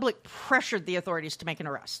 the public pressured the authorities to make an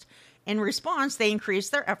arrest. In response, they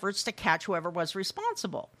increased their efforts to catch whoever was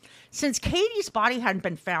responsible. Since Katie's body hadn't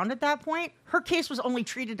been found at that point, her case was only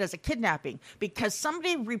treated as a kidnapping because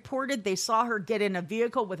somebody reported they saw her get in a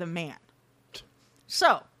vehicle with a man.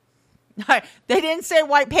 So, they didn't say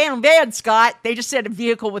white panel van, Scott. They just said a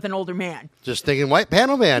vehicle with an older man. Just thinking white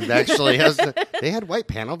panel van, actually. They had white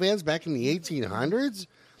panel vans back in the 1800s?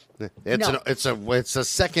 It's a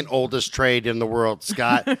second oldest trade in the world,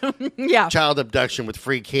 Scott. Yeah. Child abduction with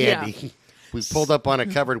free candy. Yeah. We pulled up on a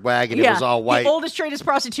covered wagon. It was all white. The oldest trade is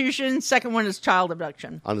prostitution. Second one is child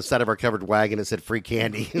abduction. On the side of our covered wagon, it said free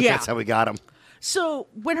candy. Yeah. That's how we got them. So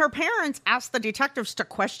when her parents asked the detectives to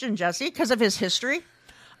question Jesse because of his history,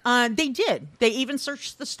 they did. They even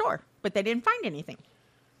searched the store, but they didn't find anything.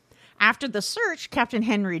 After the search, Captain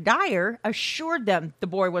Henry Dyer assured them the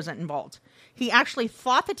boy wasn't involved. He actually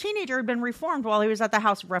thought the teenager had been reformed while he was at the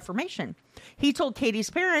House of Reformation. He told Katie's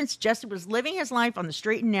parents Jesse was living his life on the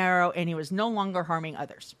straight and narrow, and he was no longer harming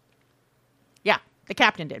others. Yeah, the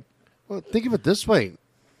captain did. Well, think of it this way.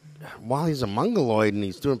 While he's a mongoloid and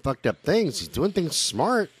he's doing fucked up things, he's doing things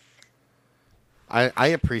smart. I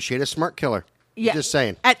appreciate a smart killer. Yeah. Just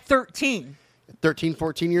saying. At 13. 13,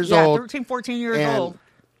 14 years Yeah, old. 13, 14 years And- old.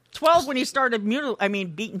 12 when he started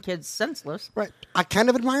beating kids senseless. Right. I kind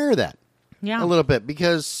of admire that. Yeah. A little bit,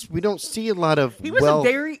 because we don't see a lot of. He was a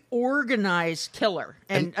very organized killer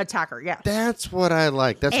and attacker, yeah. That's what I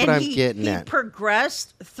like. That's And what I'm getting he at.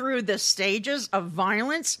 progressed through the stages of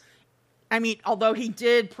violence. I mean, although he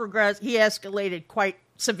did progress, he escalated quite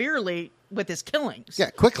severely with his killings. Yeah,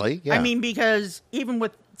 quickly. Yeah. I mean, because even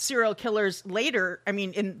with serial killers later, I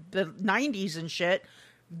mean, in the 90s and shit,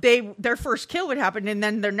 their first kill would happen, and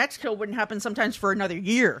then their next kill wouldn't happen sometimes for another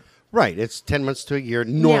year. right. It's 10 months to a year.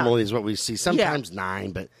 Normally is what we see. Sometimes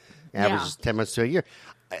 9, but average is 10 months to a year.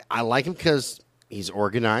 I like him because he's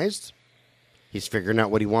organized. He's figuring out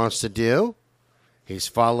what he wants to do. He's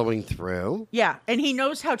following through. Yeah, and he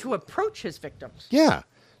knows how to approach his victims. Yeah.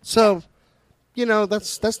 So,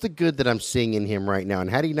 that's the good that I'm seeing in him right now. And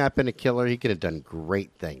had he not been a killer, he could have done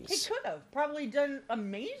great He things. could have probably done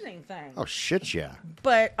amazing things. Oh, shit, yeah.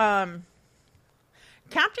 But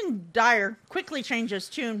Captain Dyer quickly changed his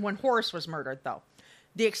tune when Horace was murdered, though.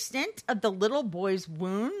 The extent of the little boy's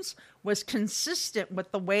wounds was consistent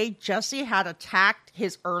with the way Jesse had attacked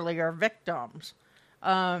his earlier victims.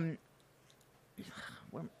 My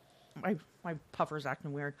puffer's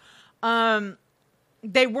acting weird.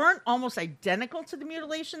 They weren't almost identical to the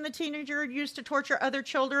mutilation the teenager had used to torture other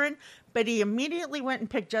children, but he immediately went and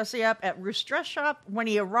picked Jesse up at Ruth's dress shop. When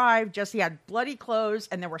he arrived, Jesse had bloody clothes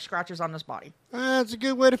and there were scratches on his body. That's a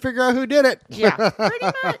good way to figure out who did it. Yeah, pretty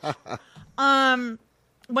much.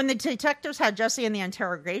 When the detectives had Jesse in the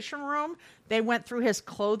interrogation room, they went through his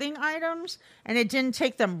clothing items, and it didn't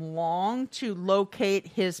take them long to locate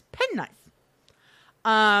his penknife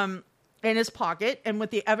in his pocket. And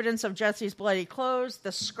with the evidence of Jesse's bloody clothes,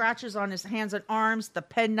 the scratches on his hands and arms, the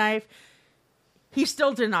penknife, he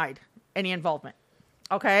still denied any involvement.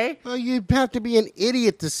 Okay? Well, you'd have to be an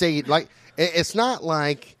idiot to say, like, it's not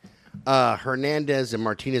like Hernandez and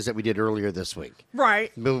Martinez that we did earlier this week.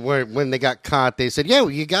 Right. When they got caught, they said, yeah,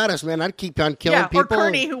 well, you got us, man. I'd keep on killing people. Or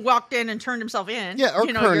Kearney, who walked in and turned himself in. Yeah, or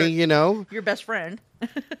Kearney, your best friend.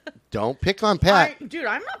 Don't pick on Pat. Dude,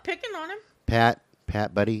 I'm not picking on him.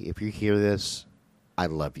 Pat, buddy, if you hear this, I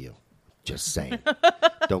love you. Just saying.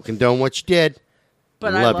 Don't condone what you did.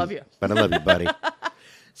 But I love you. But I love you, buddy.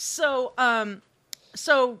 So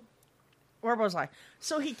where was I?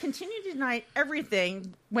 So he continued to deny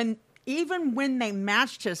everything even when they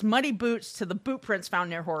matched his muddy boots to the boot prints found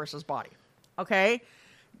near Horace's body. Okay?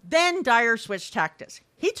 Then Dyer switched tactics.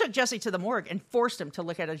 He took Jesse to the morgue and forced him to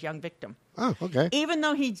look at his young victim. Oh, okay. Even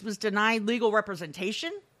though he was denied legal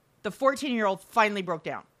representation, the 14-year-old finally broke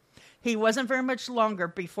down. He wasn't very much longer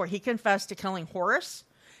before he confessed to killing Horace.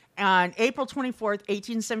 On April 24th,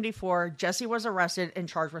 1874, Jesse was arrested and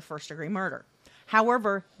charged with first-degree murder.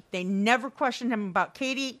 However, they never questioned him about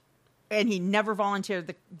Katie, and he never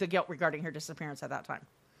volunteered the guilt regarding her disappearance at that time.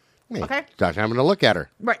 Hey, Okay? Got time to look at her.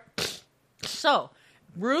 Right. So,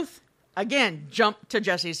 Ruth, again, jumped to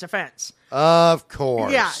Jesse's defense. Of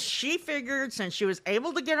course. Yeah, she figured since she was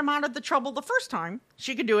able to get him out of the trouble the first time,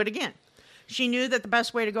 she could do it again. She knew that the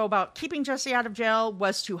best way to go about keeping Jesse out of jail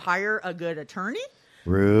was to hire a good attorney.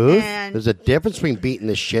 Ruth, And- there's a difference between beating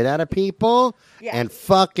the shit out of people and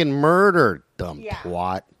fucking murder, dumb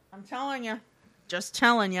twat. I'm telling you. Just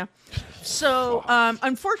telling you. So,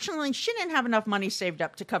 unfortunately, she didn't have enough money saved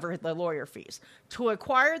up to cover the lawyer fees. To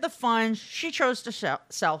acquire the funds, she chose to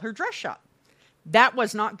sell her dress shop. That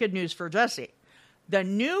was not good news for Jesse. The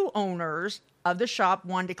new owners of the shop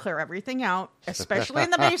wanted to clear everything out, especially in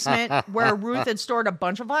the basement where Ruth had stored a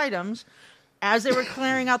bunch of items. As they were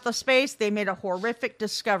clearing out the space, they made a horrific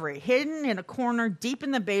discovery. Hidden in a corner deep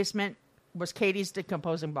in the basement was Katie's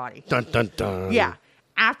decomposing body. Dun, dun, dun. Yeah.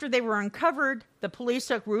 After they were uncovered, the police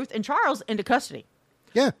took Ruth and Charles into custody.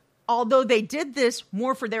 Yeah. Although they did this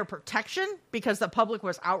more for their protection because the public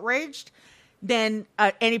was outraged than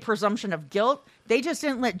any presumption of guilt, they just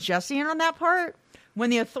didn't let Jesse in on that part.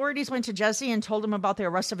 When the authorities went to Jesse and told him about the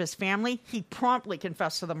arrest of his family, he promptly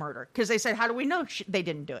confessed to the murder because they said, how do we know they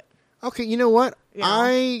didn't do it? Okay, you know what? You know?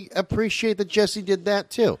 I appreciate that Jesse did that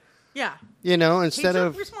too. Yeah. You know, instead he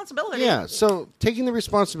of took responsibility. Yeah, so taking the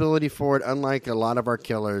responsibility for it, unlike a lot of our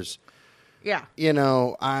killers, Yeah. you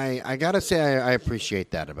know, I gotta say I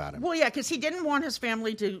appreciate that about him. Well, yeah, because he didn't want his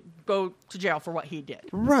family to go to jail for what he did.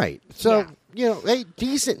 Right. So, Yeah. you know, hey,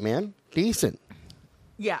 decent, man. Decent.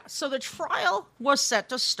 Yeah, so the trial was set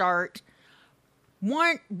to start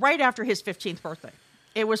right after his 15th birthday.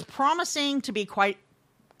 It was promising to be quite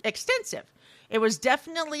extensive. It was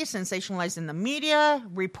definitely sensationalized in the media.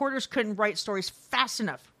 Reporters couldn't write stories fast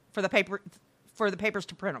enough for the papers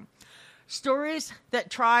to print them. Stories that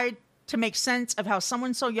tried to make sense of how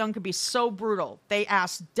someone so young could be so brutal. They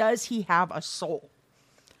asked, does he have a soul?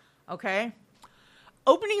 Okay.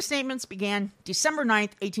 Opening statements began December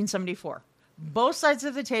 9th, 1874. Both sides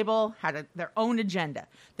of the table had their own agenda.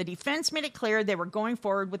 The defense made it clear they were going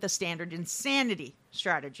forward with a standard insanity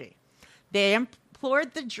strategy. They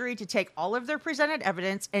implored the jury to take all of their presented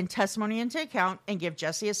evidence and testimony into account and give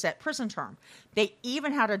Jesse a set prison term. They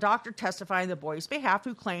even had a doctor testify on the boy's behalf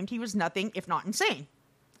who claimed he was nothing if not insane.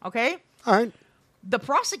 Okay? All right. The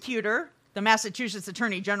prosecutor, the Massachusetts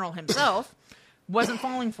Attorney General himself, wasn't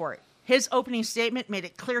falling for it. His opening statement made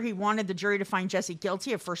it clear he wanted the jury to find Jesse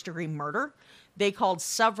guilty of first-degree murder. They called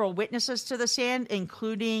several witnesses to the stand,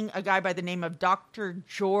 including a guy by the name of Dr.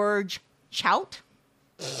 George Choate,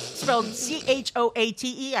 spelled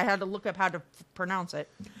Choate. I had to look up how to pronounce it.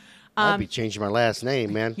 I'll be changing my last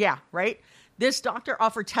name, man. Yeah, right? This doctor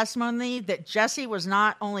offered testimony that Jesse was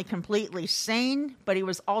not only completely sane, but he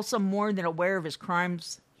was also more than aware of his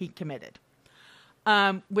crimes he committed.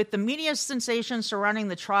 With the media sensation surrounding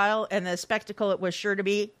the trial and the spectacle it was sure to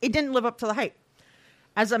be, it didn't live up to the hype.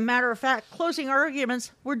 As a matter of fact, closing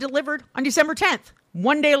arguments were delivered on December 10th,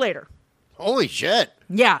 1 day later. Holy shit.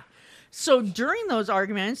 Yeah. So during those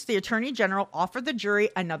arguments, the Attorney General offered the jury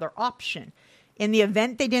another option. In the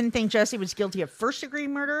event they didn't think Jesse was guilty of first-degree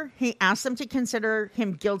murder, he asked them to consider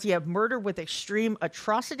him guilty of murder with extreme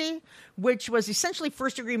atrocity, which was essentially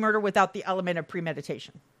first-degree murder without the element of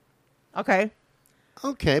premeditation. Okay?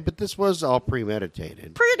 Okay, but this was all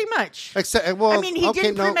premeditated. Pretty much. Except, well, I mean, he okay,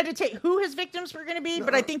 didn't no. premeditate who his victims were going to be,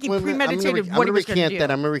 but I think he Wait, premeditated I'm what he was going to do. I'm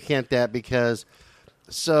going to recant that because,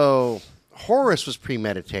 so, Horace was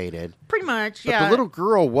premeditated. Pretty much, But yeah. the little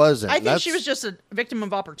girl wasn't. I think she was just a victim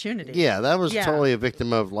of opportunity. Yeah, that was totally a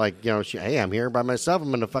victim of, like, you know, hey, I'm here by myself. I'm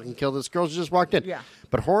going to fucking kill this girl. She just walked in. Yeah.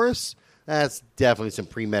 But Horace, that's definitely some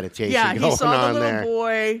premeditation Yeah, going he saw on the little there.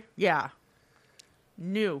 boy. Yeah.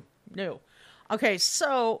 Knew. Okay,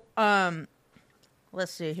 so,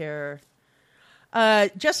 let's see here.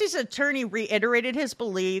 Jesse's attorney reiterated his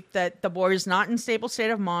belief that the boy was not in stable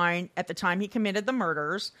state of mind at the time he committed the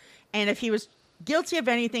murders. And if he was guilty of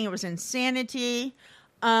anything, it was insanity.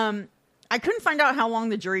 I couldn't find out how long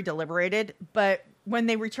the jury deliberated, but when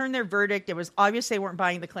they returned their verdict, it was obvious they weren't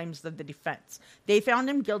buying the claims of the defense. They found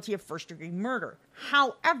him guilty of first-degree murder.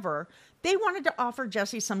 However, they wanted to offer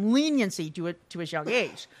Jesse some leniency to his young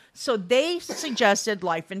age. So they suggested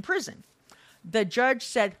life in prison. The judge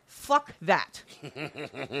said, fuck that.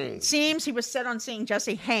 Seems he was set on seeing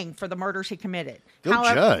Jesse hang for the murders he committed.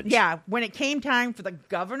 Judge. Yeah, when it came time for the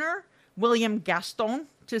governor, William Gaston,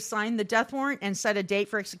 to sign the death warrant and set a date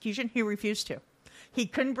for execution, he refused to. He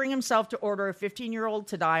couldn't bring himself to order a 15-year-old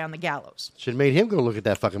to die on the gallows. Should have made him go look at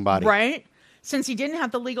that fucking body. Right? Since he didn't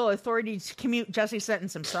have the legal authority to commute Jesse's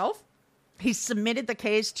sentence himself, he submitted the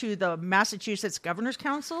case to the Massachusetts Governor's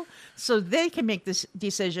Council so they can make this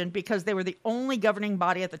decision because they were the only governing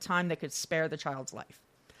body at the time that could spare the child's life.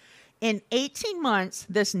 In 18 months,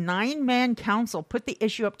 this 9-man council put the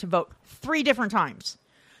issue up to vote 3 different times.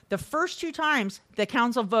 The first 2 times, the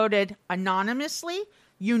council voted unanimously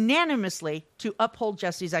to uphold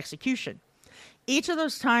Jesse's execution. Each of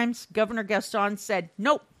those times, Governor Gaston said,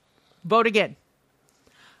 nope, vote again.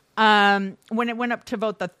 When it went up to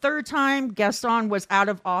vote the 3rd time, Gaston was out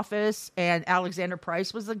of office and Alexander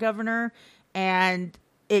Price was the governor, and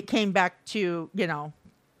it came back to,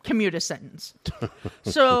 commute a sentence.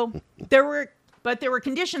 So there were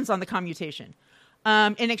conditions on the commutation.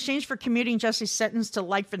 In exchange for commuting Jesse's sentence to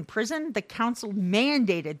life in prison, the council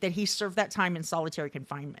mandated that he serve that time in solitary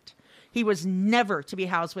confinement. He was never to be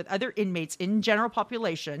housed with other inmates in general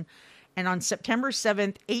population. And on September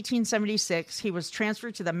 7th, 1876, he was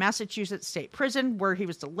transferred to the Massachusetts State Prison, where he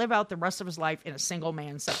was to live out the rest of his life in a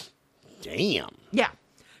single-man cell. Damn. Yeah.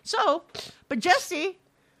 So, but Jesse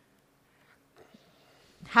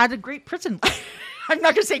had a great prison life. I'm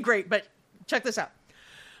not going to say great, but check this out.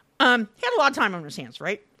 He had a lot of time on his hands,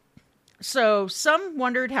 right? So some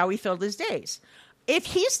wondered how he filled his days. If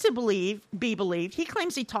he's to be believed, he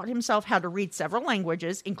claims he taught himself how to read several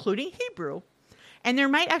languages, including Hebrew. And there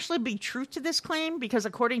might actually be truth to this claim because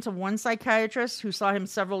according to one psychiatrist who saw him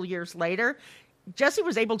several years later, Jesse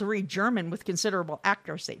was able to read German with considerable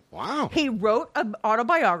accuracy. Wow. He wrote an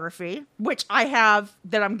autobiography, which I have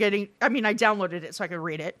that I downloaded it so I could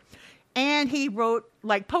read it. And he wrote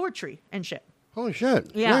like poetry and shit. Holy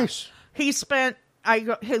shit. Yeah. Nice. He spent a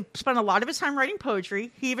lot of his time writing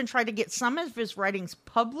poetry. He even tried to get some of his writings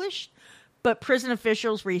published, but prison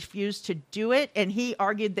officials refused to do it, and he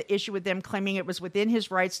argued the issue with them, claiming it was within his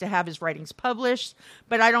rights to have his writings published.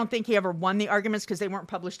 But I don't think he ever won the arguments because they weren't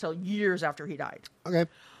published till years after he died. Okay.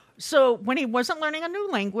 So when he wasn't learning a new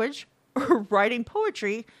language or writing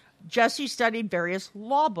poetry, Jesse studied various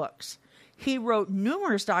law books. He wrote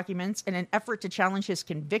numerous documents in an effort to challenge his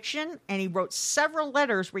conviction, and he wrote several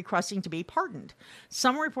letters requesting to be pardoned.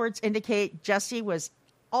 Some reports indicate Jesse was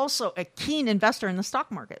also a keen investor in the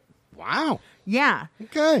stock market. Wow. Yeah.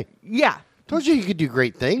 Okay. Yeah. Told you could do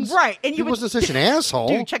great things. Right. And he wasn't such an asshole.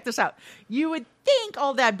 Dude, check this out. You would think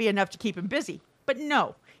all that'd be enough to keep him busy. But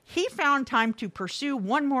no. He found time to pursue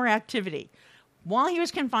one more activity. While he was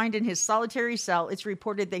confined in his solitary cell, it's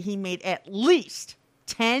reported that he made at least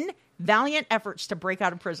 10 valiant efforts to break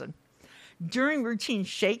out of prison. During routine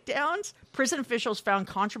shakedowns, prison officials found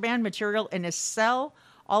contraband material in his cell,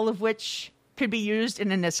 all of which could be used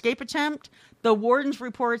in an escape attempt. The warden's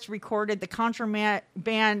reports recorded the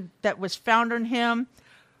contraband that was found on him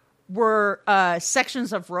were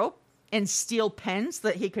sections of rope and steel pens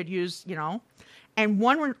that he could use, And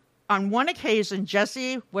on one occasion,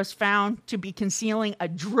 Jesse was found to be concealing a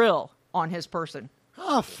drill on his person.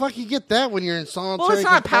 Oh, fuck, you get that when you're in solitary Well, it's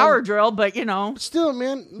not a confinement. power drill, but, Still,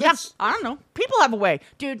 man. Yeah, I don't know. People have a way.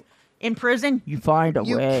 Dude, in prison, you find a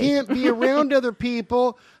You way. can't be around other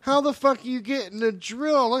people. How the fuck are you getting a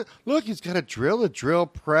drill? Look, he's got a drill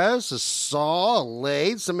press, a saw, a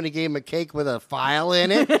lathe. Somebody gave him a cake with a file in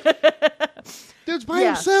it. Dude's by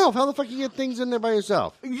himself. How the fuck you get things in there by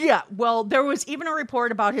yourself? Yeah, well, there was even a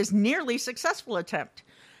report about his nearly successful attempt.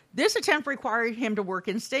 This attempt required him to work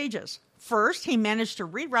in stages. First, he managed to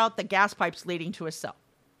reroute the gas pipes leading to his cell.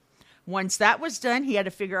 Once that was done, he had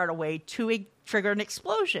to figure out a way to trigger an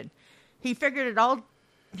explosion. He figured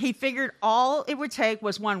all it would take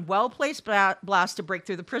was one well-placed blast to break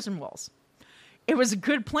through the prison walls. It was a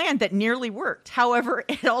good plan that nearly worked. However,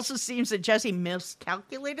 it also seems that Jesse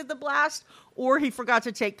miscalculated the blast or he forgot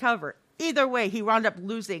to take cover. Either way, he wound up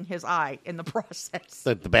losing his eye in the process.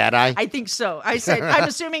 The bad eye? I think so. I'm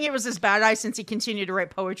assuming it was his bad eye since he continued to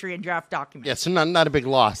write poetry and draft documents. Yeah, so not a big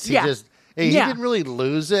loss. He didn't really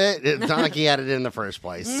lose it. It's not like he had it in the first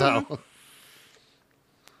place. Mm-hmm.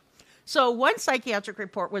 So one psychiatric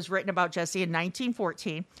report was written about Jesse in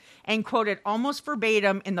 1914 and quoted almost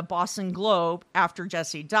verbatim in the Boston Globe after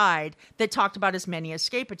Jesse died that talked about his many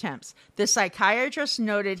escape attempts. The psychiatrist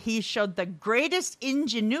noted he showed the greatest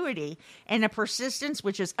ingenuity and a persistence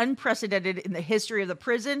which is unprecedented in the history of the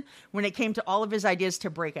prison when it came to all of his ideas to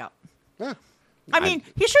break out. Yeah. I mean,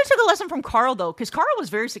 he should have took a lesson from Carl, though, because Carl was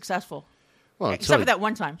very successful. Well, except for that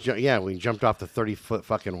one time. Yeah, when he jumped off the 30-foot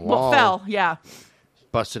fucking wall. Well, fell, yeah.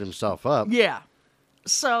 Busted himself up. Yeah.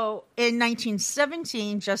 So in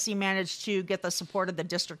 1917, Jesse managed to get the support of the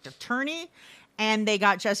district attorney, and they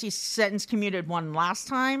got Jesse's sentence commuted one last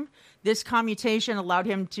time. This commutation allowed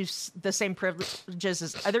him to the same privileges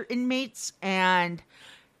as other inmates, and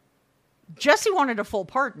Jesse wanted a full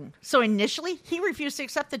pardon. So initially, he refused to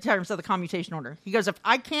accept the terms of the commutation order. He goes, if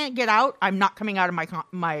I can't get out, I'm not coming out of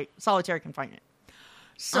my solitary confinement.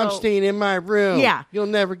 So, I'm staying in my room. Yeah. You'll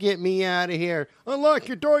never get me out of here. Unlock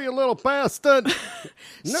your door, you little bastard.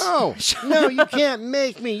 No, you can't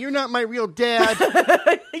make me. You're not my real dad.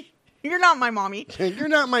 You're not my mommy. You're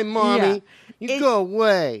not my mommy. Yeah. Go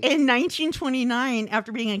away. In 1929,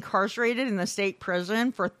 after being incarcerated in the state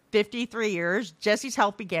prison for 53 years, Jesse's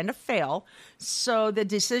health began to fail. So the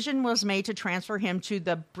decision was made to transfer him to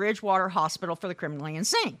the Bridgewater Hospital for the Criminally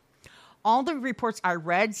Insane. All the reports I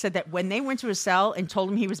read said that when they went to his cell and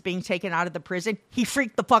told him he was being taken out of the prison, he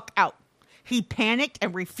freaked the fuck out. He panicked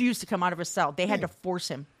and refused to come out of his cell. They had to force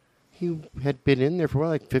him. He had been in there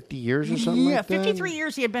for, 50 years or something like that? Yeah, 53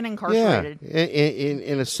 years he had been incarcerated. Yeah,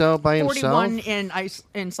 in a cell by 41 himself?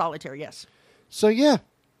 in solitary, yes. So, yeah.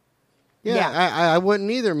 Yeah. I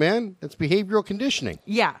wouldn't either, man. That's behavioral conditioning.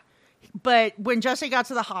 Yeah. But when Jesse got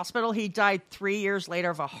to the hospital, he died 3 years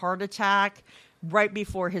later of a heart attack right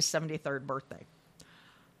before his 73rd birthday.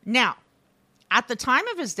 Now, at the time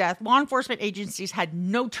of his death, law enforcement agencies had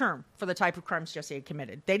no term for the type of crimes Jesse had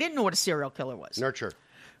committed. They didn't know what a serial killer was. Nurture.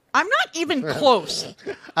 I'm not even close.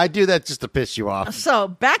 I do that just to piss you off. So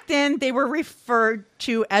back then, they were referred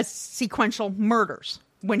to as sequential murders.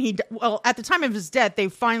 At the time of his death, they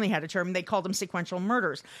finally had a term. They called them sequential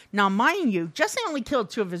murders. Now, mind you, Jesse only killed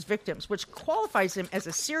 2 of his victims, which qualifies him as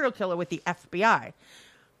a serial killer with the FBI.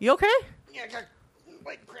 You okay? Yeah, I got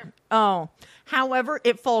white cramp. Oh. However,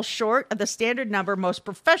 it falls short of the standard number most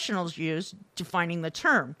professionals use defining the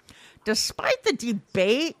term. Despite the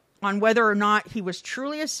debate on whether or not he was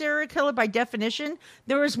truly a serial killer by definition,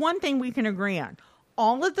 there is one thing we can agree on.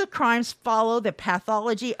 All of the crimes follow the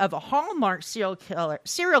pathology of a hallmark serial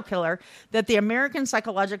killer that the American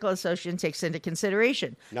Psychological Association takes into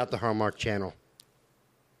consideration. Not the Hallmark Channel.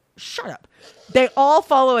 shut up. They all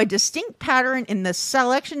follow a distinct pattern in the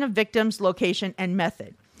selection of victims, location, and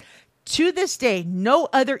method. To this day, no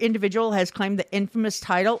other individual has claimed the infamous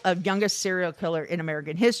title of youngest serial killer in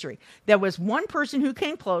American history. There was one person who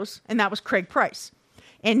came close, and that was Craig Price.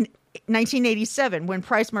 In 1987, when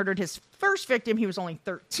Price murdered his first victim, he was only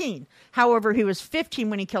 13. However, he was 15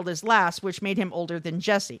 when he killed his last, which made him older than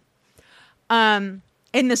Jesse. In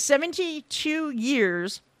the 72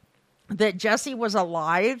 years that Jesse was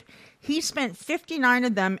alive, he spent 59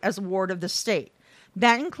 of them as a ward of the state.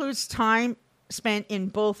 That includes time spent in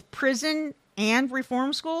both prison and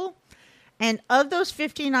reform school. And of those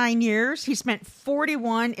 59 years, he spent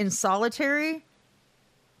 41 in solitary.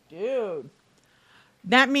 Dude.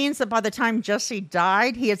 That means that by the time Jesse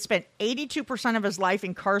died, he had spent 82% of his life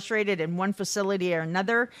incarcerated in one facility or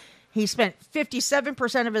another. He spent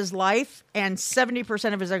 57% of his life and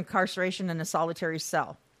 70% of his incarceration in a solitary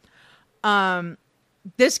cell.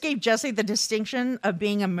 This gave Jesse the distinction of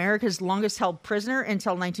being America's longest held prisoner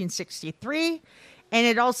until 1963. And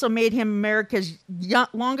it also made him America's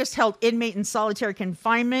longest held inmate in solitary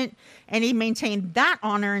confinement. And he maintained that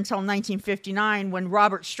honor until 1959 when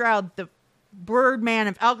Robert Stroud, the Birdman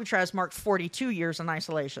of Alcatraz, marked 42 years in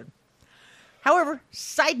isolation. However,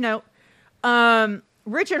 side note,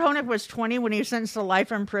 Richard Honeck was 20 when he was sentenced to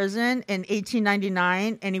life in prison in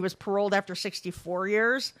 1899, and he was paroled after 64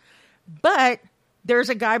 years. But there's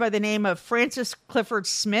a guy by the name of Francis Clifford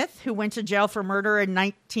Smith who went to jail for murder in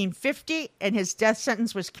 1950, and his death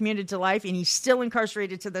sentence was commuted to life, and he's still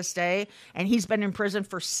incarcerated to this day, and he's been in prison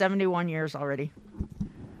for 71 years already.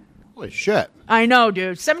 Holy shit. I know,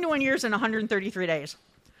 dude. 71 years and 133 days.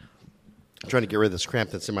 I'm trying to get rid of this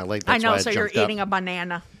cramp that's in my leg. I That's know, why so you're jumped up. eating a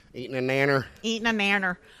banana. Eating a nanner. Eating a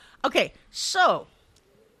nanner. Okay, so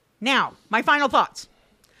now, my final thoughts.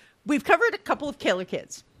 We've covered a couple of killer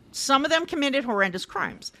kids. Some of them committed horrendous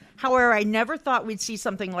crimes. However, I never thought we'd see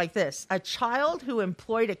something like this. A child who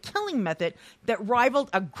employed a killing method that rivaled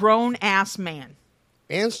a grown-ass man.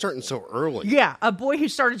 And starting so early. Yeah, a boy who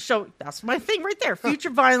started that's my thing right there. Future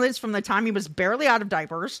violence from the time he was barely out of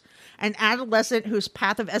diapers. An adolescent whose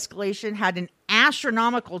path of escalation had an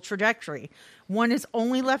astronomical trajectory. One is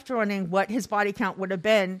only left wondering what his body count would have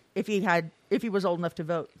been if he was old enough to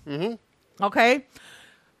vote. Mm-hmm. Okay?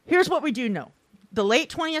 Here's what we do know. The late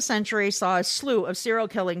 20th century saw a slew of serial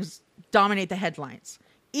killings dominate the headlines.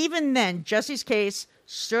 Even then, Jesse's case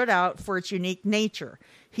stood out for its unique nature.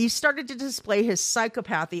 He started to display his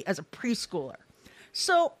psychopathy as a preschooler.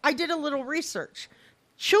 So I did a little research.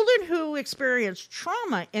 Children who experience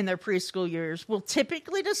trauma in their preschool years will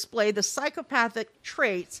typically display the psychopathic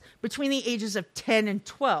traits between the ages of 10 and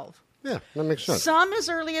 12. Yeah, that makes sense. Some as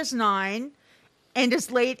early as 9 and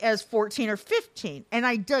as late as 14 or 15. And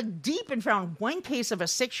I dug deep and found one case of a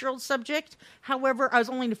 6-year-old subject. However, I was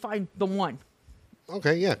only to find the one.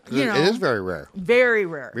 Okay, yeah. It is very rare. Very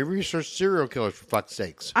rare. We researched serial killers, for fuck's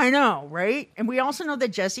sakes. I know, right? And we also know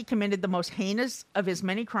that Jesse committed the most heinous of his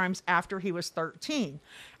many crimes after he was 13.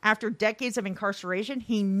 After decades of incarceration,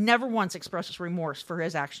 he never once expressed remorse for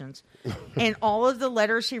his actions. And all of the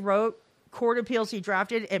letters he wrote, court appeals he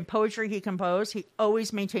drafted, and poetry he composed, he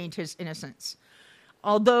always maintained his innocence.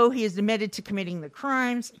 Although he is admitted to committing the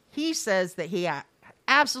crimes, he says that he had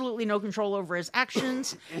absolutely no control over his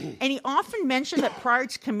actions. And he often mentioned that prior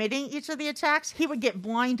to committing each of the attacks, he would get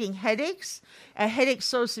blinding headaches, a headache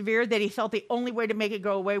so severe that he felt the only way to make it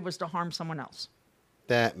go away was to harm someone else.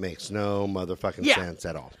 That makes no motherfucking sense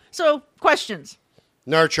at all. So, questions.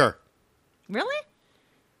 Nurture. Really?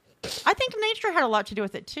 I think nature had a lot to do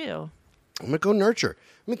with it, too. I'm going to go nurture.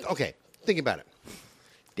 Okay, think about it.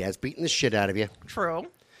 Dad's beating the shit out of you. True.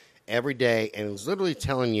 Every day, and he's literally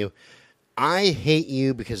telling you, I hate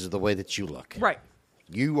you because of the way that you look. Right.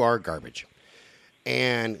 You are garbage.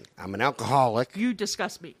 And I'm an alcoholic. You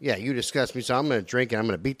disgust me. Yeah, you disgust me, so I'm going to drink and I'm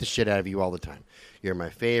going to beat the shit out of you all the time. You're my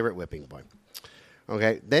favorite whipping boy.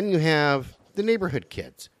 Okay, then you have the neighborhood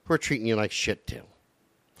kids who are treating you like shit too.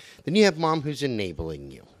 Then you have mom who's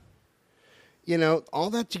enabling you. You know, all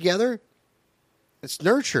that together, it's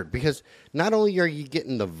nurtured because not only are you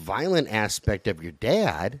getting the violent aspect of your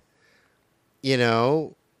dad, you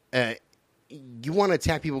know, you want to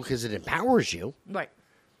attack people because it empowers you. Right.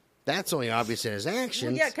 That's only obvious in his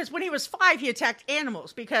actions. Well, yeah, because when he was 5, he attacked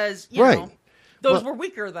animals because, you know, those were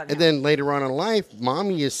weaker than him. And then later on in life,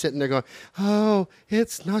 mommy is sitting there going, oh,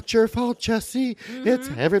 it's not your fault, Jesse. Mm-hmm. It's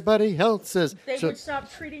everybody else's. They would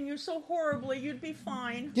stop treating you so horribly, you'd be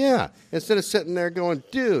fine. Yeah. Instead of sitting there going,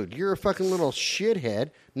 dude, you're a fucking little shithead.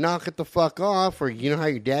 Knock it the fuck off. Or you know how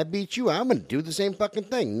your dad beat you? I'm going to do the same fucking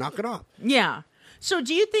thing. Knock it off. Yeah. So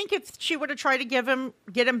do you think if she would have tried to get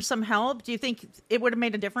him some help, do you think it would have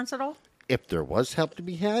made a difference at all? If there was help to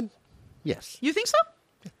be had, yes. You think so?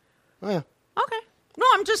 Oh, yeah. Okay. No,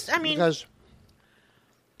 I mean, Because,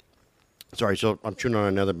 sorry, so I'm chewing on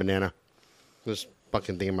another banana. This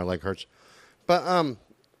fucking thing in my leg hurts. But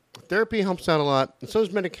therapy helps out a lot, and so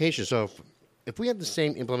does medication. So if we had the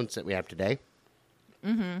same implements that we have today,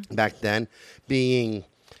 back then, being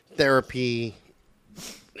therapy,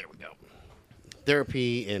 there we go,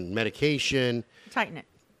 therapy and medication. tighten it.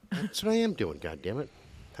 That's what I am doing, God damn it.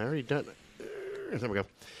 I already done it. There we go.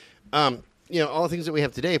 All the things that we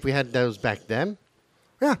have today, if we had those back then,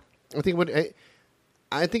 yeah, I think it would.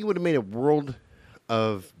 I think it would have made a world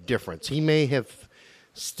of difference. He may have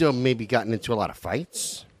still maybe gotten into a lot of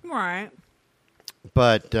fights, Right.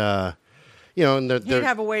 but and He'd they're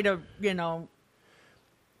have a way to,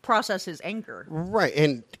 process his anger. right,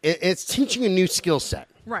 and it's teaching a new skill set.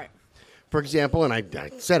 Right. For example, and I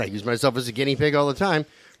said I use myself as a guinea pig all the time.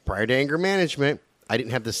 Prior to anger management, I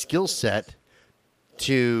didn't have the skill set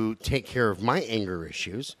to take care of my anger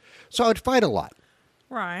issues, so I would fight a lot.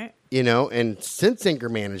 Right. And since anger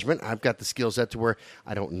management, I've got the skill set to where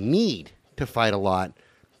I don't need to fight a lot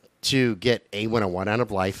to get A, what I want out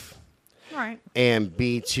of life, Right. and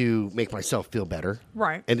B, to make myself feel better,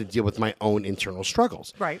 Right. and to deal with my own internal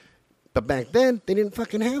struggles. Right. But back then, they didn't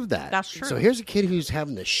fucking have that. That's true. So here's a kid who's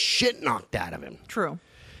having the shit knocked out of him. True.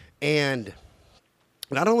 And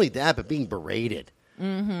not only that, but being berated.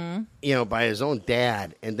 By his own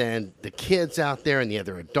dad, and then the kids out there and the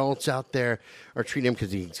other adults out there are treating him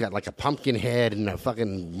because he's got like a pumpkin head and a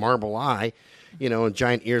fucking marble eye, and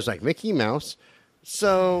giant ears like Mickey Mouse.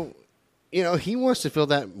 So, he wants to feel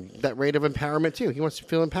that rate of empowerment too. He wants to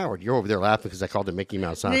feel empowered. You're over there laughing because I called him Mickey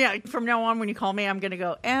Mouse, huh? Yeah, from now on, when you call me, I'm going to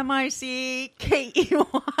go MICKEYSCOTTY.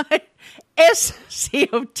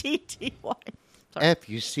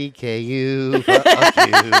 FUCKU. Fuck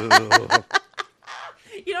you.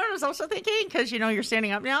 You know what I was also thinking? Because, you're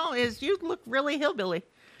standing up now, is you look really hillbilly.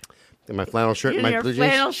 In my flannel shirt and my Your blue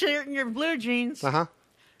flannel jeans. shirt and your blue jeans. Uh huh.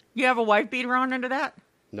 You have a wife beater on under that?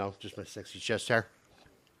 No, just my sexy chest hair.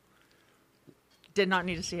 Did not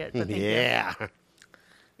need to see it. But thank you. Yeah.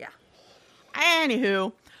 Yeah.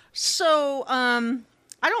 Anywho, so I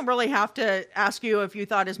don't really have to ask you if you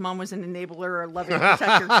thought his mom was an enabler or a loving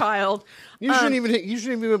protect your child. You shouldn't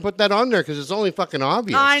even put that on there because it's only fucking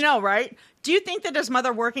obvious. I know, right? Do you think that his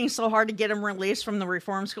mother working so hard to get him released from the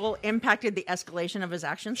reform school impacted the escalation of his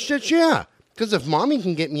actions? Shit, yeah. Because if mommy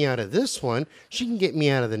can get me out of this one, she can get me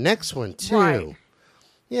out of the next one too. Right.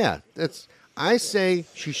 Yeah, I say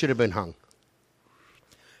she should have been hung.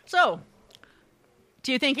 So,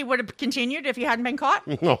 do you think he would have continued if he hadn't been caught?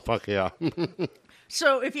 Oh fuck yeah.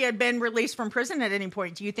 So, if he had been released from prison at any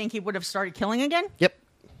point, do you think he would have started killing again? Yep.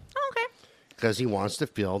 Oh, okay. Because he wants to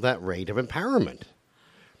feel that rate of empowerment.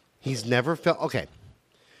 He's never felt okay.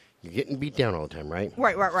 You're getting beat down all the time, right?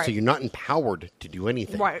 Right. So you're not empowered to do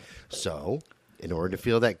anything. Right. So, in order to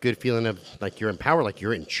feel that good feeling of like you're empowered, like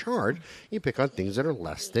you're in charge, you pick on things that are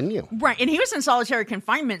less than you. Right, and he was in solitary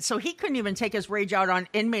confinement, so he couldn't even take his rage out on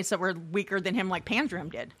inmates that were weaker than him like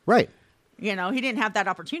Pandrim did. Right. He didn't have that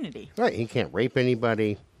opportunity. Right. He can't rape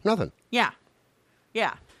anybody. Nothing. Yeah.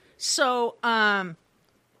 So, kind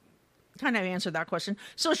of answered that question.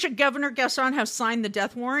 So, should Governor Gaston have signed the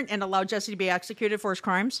death warrant and allowed Jesse to be executed for his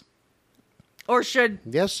crimes? Or should...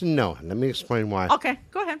 Yes and no. Let me explain why. Okay,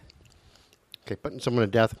 go ahead. Okay, putting someone to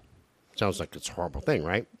death sounds like it's a horrible thing,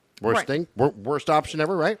 right? Worst Right. thing, worst option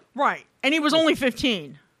ever, right? Right, and he was only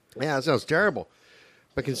 15. Yeah, that sounds terrible.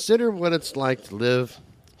 But consider what it's like to live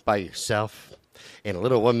by yourself in a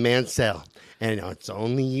little one-man cell, and it's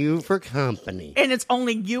only you for company. And it's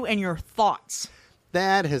only you and your thoughts.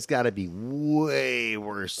 That has got to be way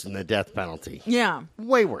worse than the death penalty. Yeah.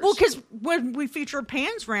 Way worse. Well, because when we featured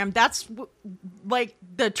Panzram, that's like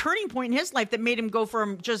the turning point in his life that made him go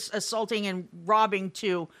from just assaulting and robbing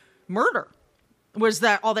to murder. Was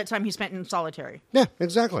that all that time he spent in solitary? Yeah,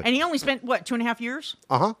 exactly. And he only spent, 2.5 years?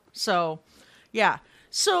 Uh-huh. So, yeah.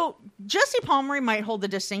 So, Jesse Palmieri might hold the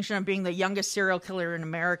distinction of being the youngest serial killer in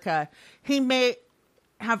America. He may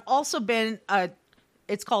have also been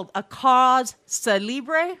it's called a cause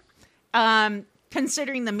celebre,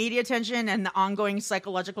 considering the media attention and the ongoing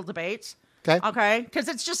psychological debates. Okay? Because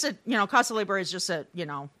it's just cause celebre is just a,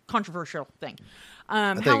 controversial thing.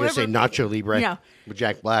 I thought you were going to say Nacho Libre with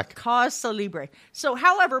Jack Black. Cause celebre. So,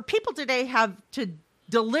 however, people today have to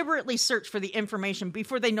deliberately search for the information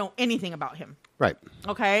before they know anything about him. Right.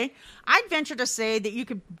 Okay? I'd venture to say that you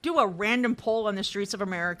could do a random poll on the streets of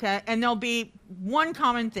America, and there'll be one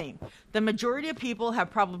common theme. The majority of people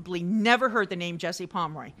have probably never heard the name Jesse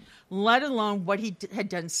Pomeroy, let alone what he had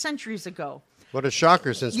done centuries ago. What a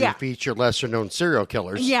shocker, since Yeah. we feature lesser-known serial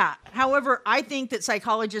killers. Yeah. However, I think that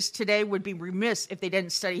psychologists today would be remiss if they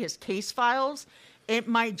didn't study his case files. It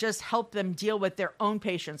might just help them deal with their own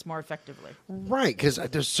patients more effectively. Right, because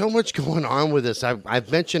there's so much going on with this. I've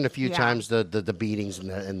mentioned a few Yeah. times the beatings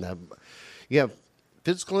and the you have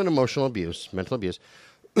physical and emotional abuse, mental abuse.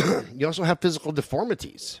 You also have physical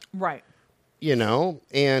deformities, Right. you know,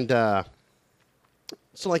 and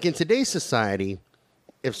so like in today's society,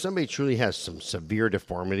 if somebody truly has some severe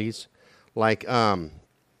deformities, like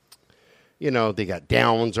you know, they got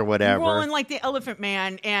Downs or whatever. Well, and like the Elephant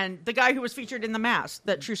Man and the guy who was featured in The Mask,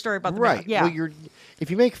 that true story about the Right. mask. Yeah. Well, if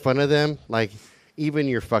you make fun of them, like even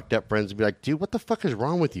your fucked up friends would be like, dude, what the fuck is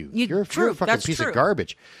wrong with you? You're a fucking that's piece true. of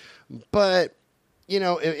garbage. But, you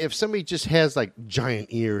know, if somebody just has like giant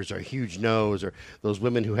ears or a huge nose, or those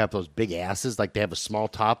women who have those big asses, like they have a small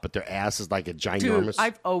top, but their ass is like a ginormous. Dude,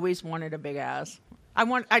 I've always wanted a big ass. I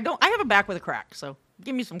have a back with a crack, so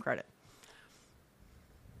give me some credit.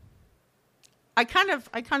 I kind of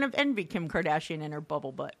envy Kim Kardashian and her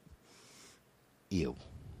bubble butt. Ew.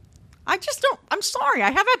 I just don't. I'm sorry. I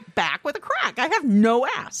have a back with a crack. I have no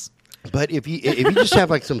ass. But if you just have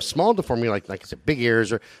like some small deformity, like I said, big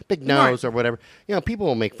ears or big nose Right. or whatever, you know, people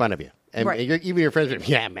will make fun of you. And Right. even your friends will be,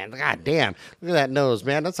 yeah, man, god damn, look at that nose,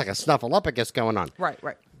 man. That's like a snuffleupagus going on. Right.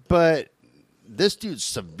 But this dude's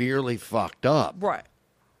severely fucked up. Right.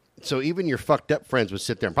 So even your fucked up friends would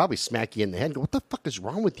sit there and probably smack you in the head and go, what the fuck is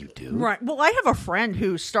wrong with you, dude? Right. Well, I have a friend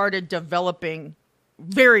who started developing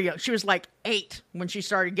very young. She was like 8 when she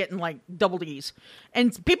started getting like double D's.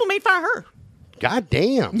 And people made fun of her. God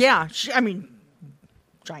damn. Yeah.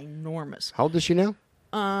 Ginormous. How old is she now?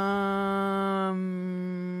 I'm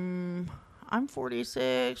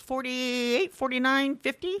 46, 48, 49,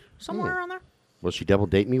 50, somewhere around there. Will she double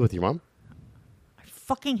date me with your mom? I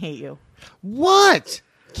fucking hate you. What?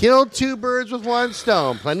 Killed 2 birds with 1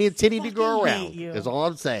 stone. Plenty of titty to go Fucking around. hate you. Is all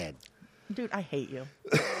I'm saying. Dude, I hate you.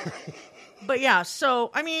 But yeah, so,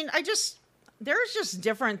 I mean, there's just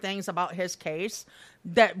different things about his case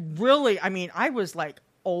that really, I was like,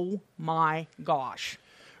 oh my gosh.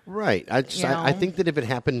 Right. I think that if it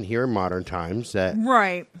happened here in modern times, that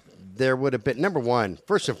Right. there would have been, number one,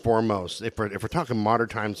 first and foremost, if we're talking modern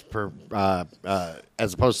times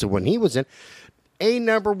as opposed to when he was in,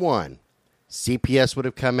 number one, CPS would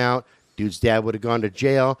have come out. Dude's dad would have gone to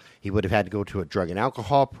jail. He would have had to go to a drug and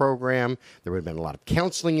alcohol program. There would have been a lot of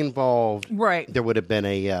counseling involved. Right. There would have been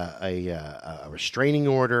a restraining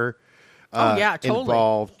order. Oh, yeah, totally.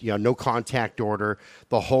 Involved. You know, no contact order.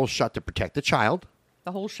 The whole shot to protect the child.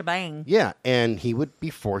 The whole shebang. Yeah, and he would be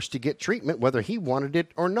forced to get treatment whether he wanted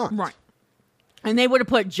it or not. Right. And they would have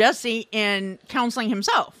put Jesse in counseling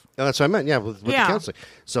himself. Oh, that's what I meant. Yeah, with Yeah. the counseling.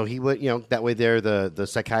 So he would, that way there, the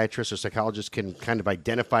psychiatrist or psychologist can kind of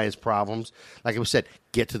identify his problems. Like I said,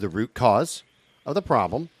 get to the root cause of the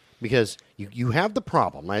problem, because you have the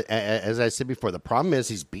problem. As I said before, the problem is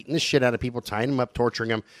he's beating the shit out of people, tying them up, torturing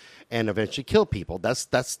them, and eventually kill people. That's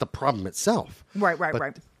the problem itself. Right.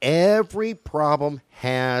 But every problem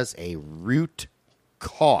has a root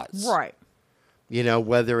cause. Right.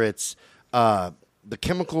 Whether it's the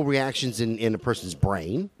chemical reactions in a person's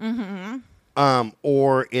brain,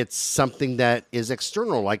 or it's something that is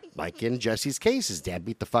external, like in Jesse's case, his dad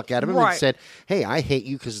beat the fuck out of him and Right. said, "Hey, I hate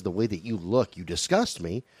you because of the way that you look. You disgust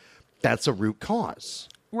me." That's a root cause.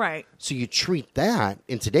 Right. So you treat that.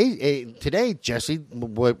 And today, Jesse,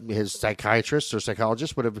 his psychiatrist or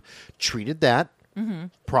psychologist would have treated that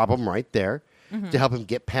problem right there to help him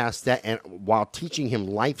get past that, and while teaching him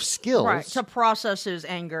life skills. Right. To process his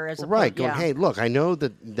anger as a Right, going, yeah. hey, look, I know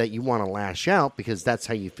that you want to lash out because that's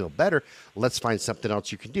how you feel better. Let's find something else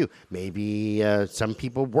you can do. Maybe some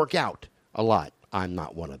people work out a lot. I'm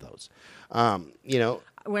not one of those.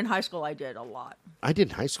 In high school, I did a lot. I did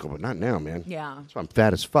in high school, but not now, man. Yeah. That's why I'm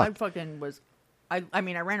fat as fuck. I fucking was. I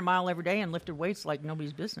ran a mile every day and lifted weights like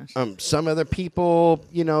nobody's business. Some other people,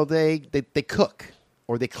 they cook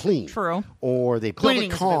or they clean. True. Or they build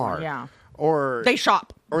Cleaning a is a big one, car. yeah. Or They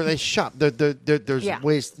shop. Or they shop. There's Yeah.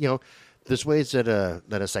 ways, there's ways that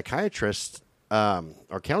a psychiatrist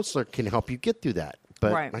or counselor can help you get through that.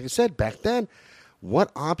 But Right. like I said, back then,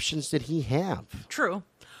 what options did he have? True.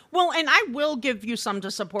 Well, and I will give you some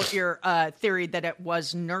to support your theory that it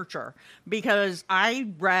was nurture, because I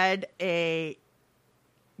read a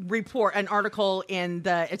report, an article in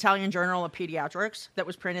the Italian Journal of Pediatrics that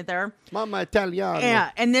was printed there. Mama Italiano.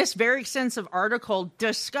 Yeah, and this very extensive article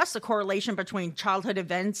discussed the correlation between childhood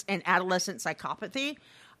events and adolescent psychopathy.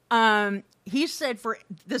 He said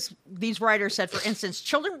these writers said, for instance,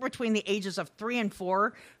 children between the ages of 3 and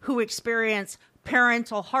 4 who experience parent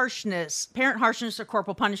harshness or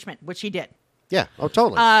corporal punishment, which he did. Yeah. Oh,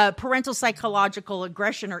 totally. Parental psychological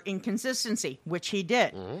aggression or inconsistency, which he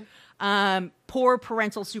did. Poor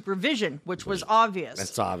parental supervision, which was obvious.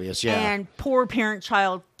 That's obvious, yeah. And poor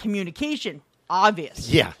parent-child communication, obvious.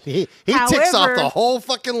 Yeah. He ticks off the whole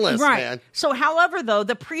fucking list, right. man. So, however, though,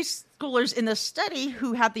 the preschoolers in the study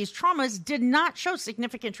who had these traumas did not show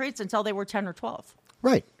significant traits until they were 10 or 12.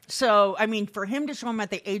 Right. So, I mean, for him to show them at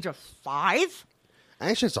the age of 5...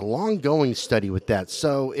 Actually, it's a long-going study with that.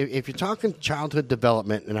 So if you're talking childhood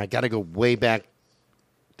development, and I got to go way back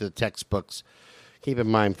to the textbooks, keep in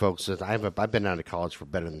mind, folks, that I've been out of college for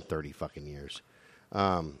better than 30 fucking years.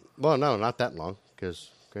 Well, no, not that long, because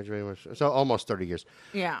graduating was so almost 30 years.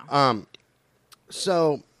 Yeah.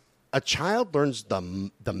 So a child learns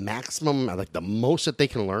the maximum, like the most that they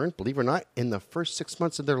can learn, believe it or not, in the first 6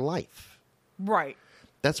 months of their life. Right.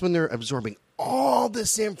 That's when they're absorbing all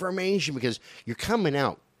this information because you're coming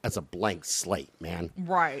out as a blank slate, man.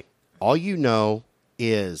 Right. All you know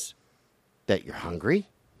is that you're hungry,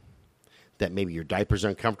 that maybe your diaper's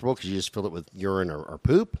uncomfortable because you just fill it with urine or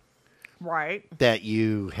poop. Right. That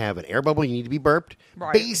you have an air bubble, you need to be burped.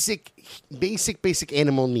 Right. Basic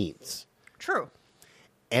animal needs. True.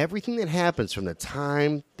 Everything that happens from the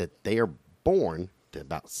time that they are born to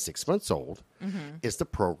about 6 months old is the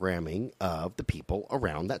programming of the people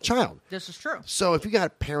around that child. This is true. So if you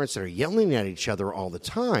got parents that are yelling at each other all the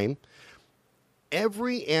time,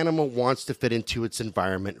 every animal wants to fit into its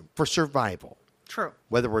environment for survival. True.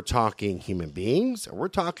 Whether we're talking human beings or we're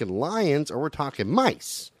talking lions or we're talking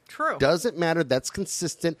mice. True. Doesn't matter. That's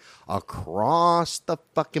consistent across the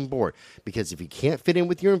fucking board. Because if you can't fit in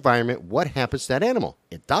with your environment, what happens to that animal?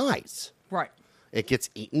 It dies. Right. It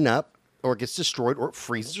gets eaten up or it gets destroyed or it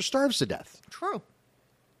freezes or starves to death. True.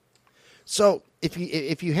 So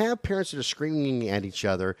if you have parents that are screaming at each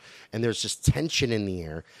other and there's just tension in the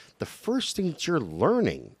air, the first thing that you're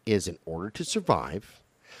learning is in order to survive,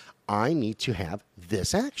 I need to have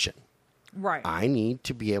this action. Right. I need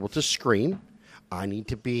to be able to scream. I need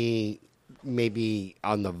to be maybe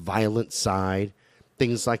on the violent side,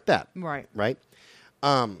 things like that. Right. Right?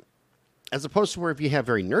 As opposed to where if you have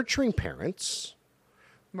very nurturing parents,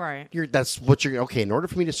 right. Okay, in order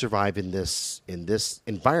for me to survive in this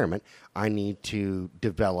environment, I need to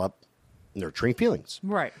develop nurturing feelings.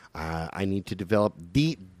 Right. I need to develop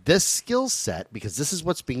this skill set because this is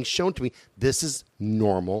what's being shown to me. This is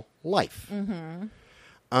normal life.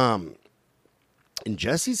 Mm-hmm. In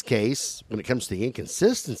Jesse's case, when it comes to the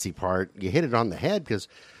inconsistency part, you hit it on the head because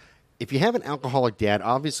if you have an alcoholic dad,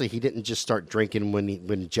 obviously he didn't just start drinking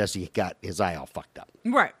when Jesse got his eye all fucked up.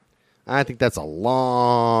 Right. I think that's a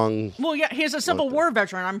long... Well, yeah, he's a Civil War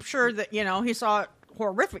veteran. I'm sure that, he saw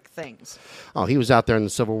horrific things. Oh, he was out there in the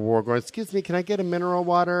Civil War going, excuse me, can I get a mineral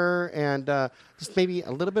water and just maybe a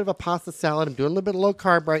little bit of a pasta salad? I'm doing a little bit of low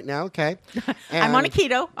carb right now, okay? And I'm on a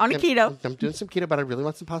keto. I'm doing some keto, but I really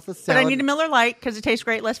want some pasta salad. But I need a Miller Lite because it tastes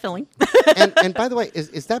great, less filling. and by the way,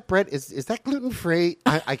 is that bread, is that gluten-free?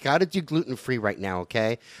 I got to do gluten-free right now,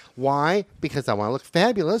 okay? Why? Because I want to look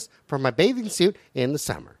fabulous for my bathing suit in the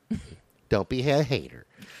summer. Don't be a hater.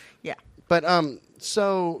 Yeah. But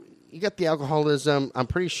so you got the alcoholism. I'm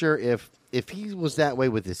pretty sure if he was that way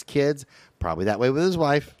with his kids, probably that way with his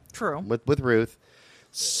wife. True. With Ruth.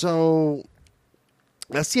 So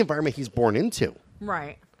that's the environment he's born into.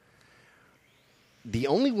 Right. The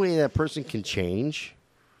only way that person can change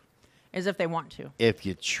is if they want to. If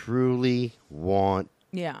you truly want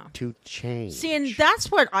to change. See, and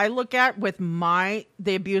that's what I look at with the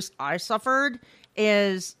abuse I suffered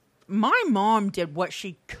is my mom did what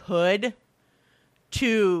she could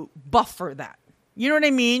to buffer that. You know what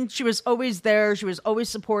I mean? She was always there. She was always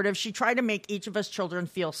supportive. She tried to make each of us children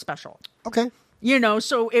feel special. Okay.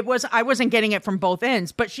 So I wasn't getting it from both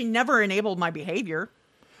ends, but she never enabled my behavior.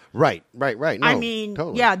 Right. No, I mean,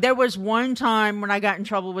 totally. Yeah, there was one time when I got in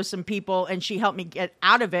trouble with some people and she helped me get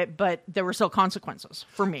out of it, but there were still consequences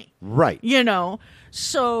for me. Right.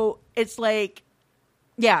 So it's like,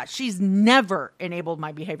 yeah, she's never enabled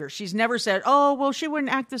my behavior. She's never said, oh, well, she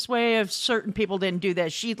wouldn't act this way if certain people didn't do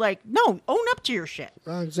this. She's like, no, own up to your shit.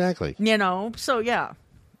 Exactly. So yeah. All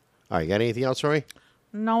right, you got anything else for me?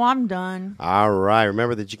 No, I'm done. All right.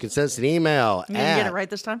 Remember that you can send us an email. You didn't get it right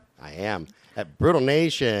this time? I am. At Brutal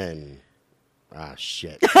Nation. Ah,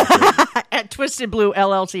 shit. At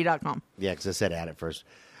twistedbluellc.com. Yeah, because I said at it first.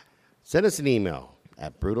 Send us an email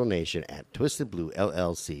at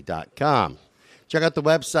brutalnation@twistedbluellc.com. Check out the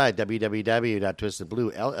website,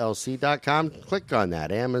 www.twistedbluellc.com. Click on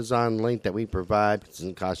that Amazon link that we provide. It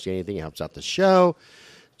doesn't cost you anything. It helps out the show.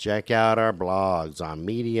 Check out our blogs on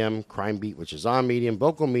Medium, Crime Beat, which is on Medium,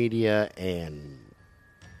 Vocal Media, and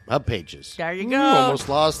Hub Pages. There you go. Almost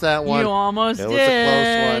lost that one. You almost it did. It was a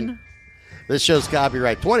close one. This show's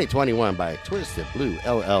copyright 2021 by Twisted Blue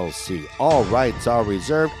LLC. All rights are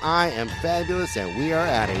reserved. I am Fabulous, and we are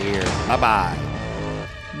out of here. Bye-bye.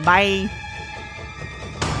 Bye.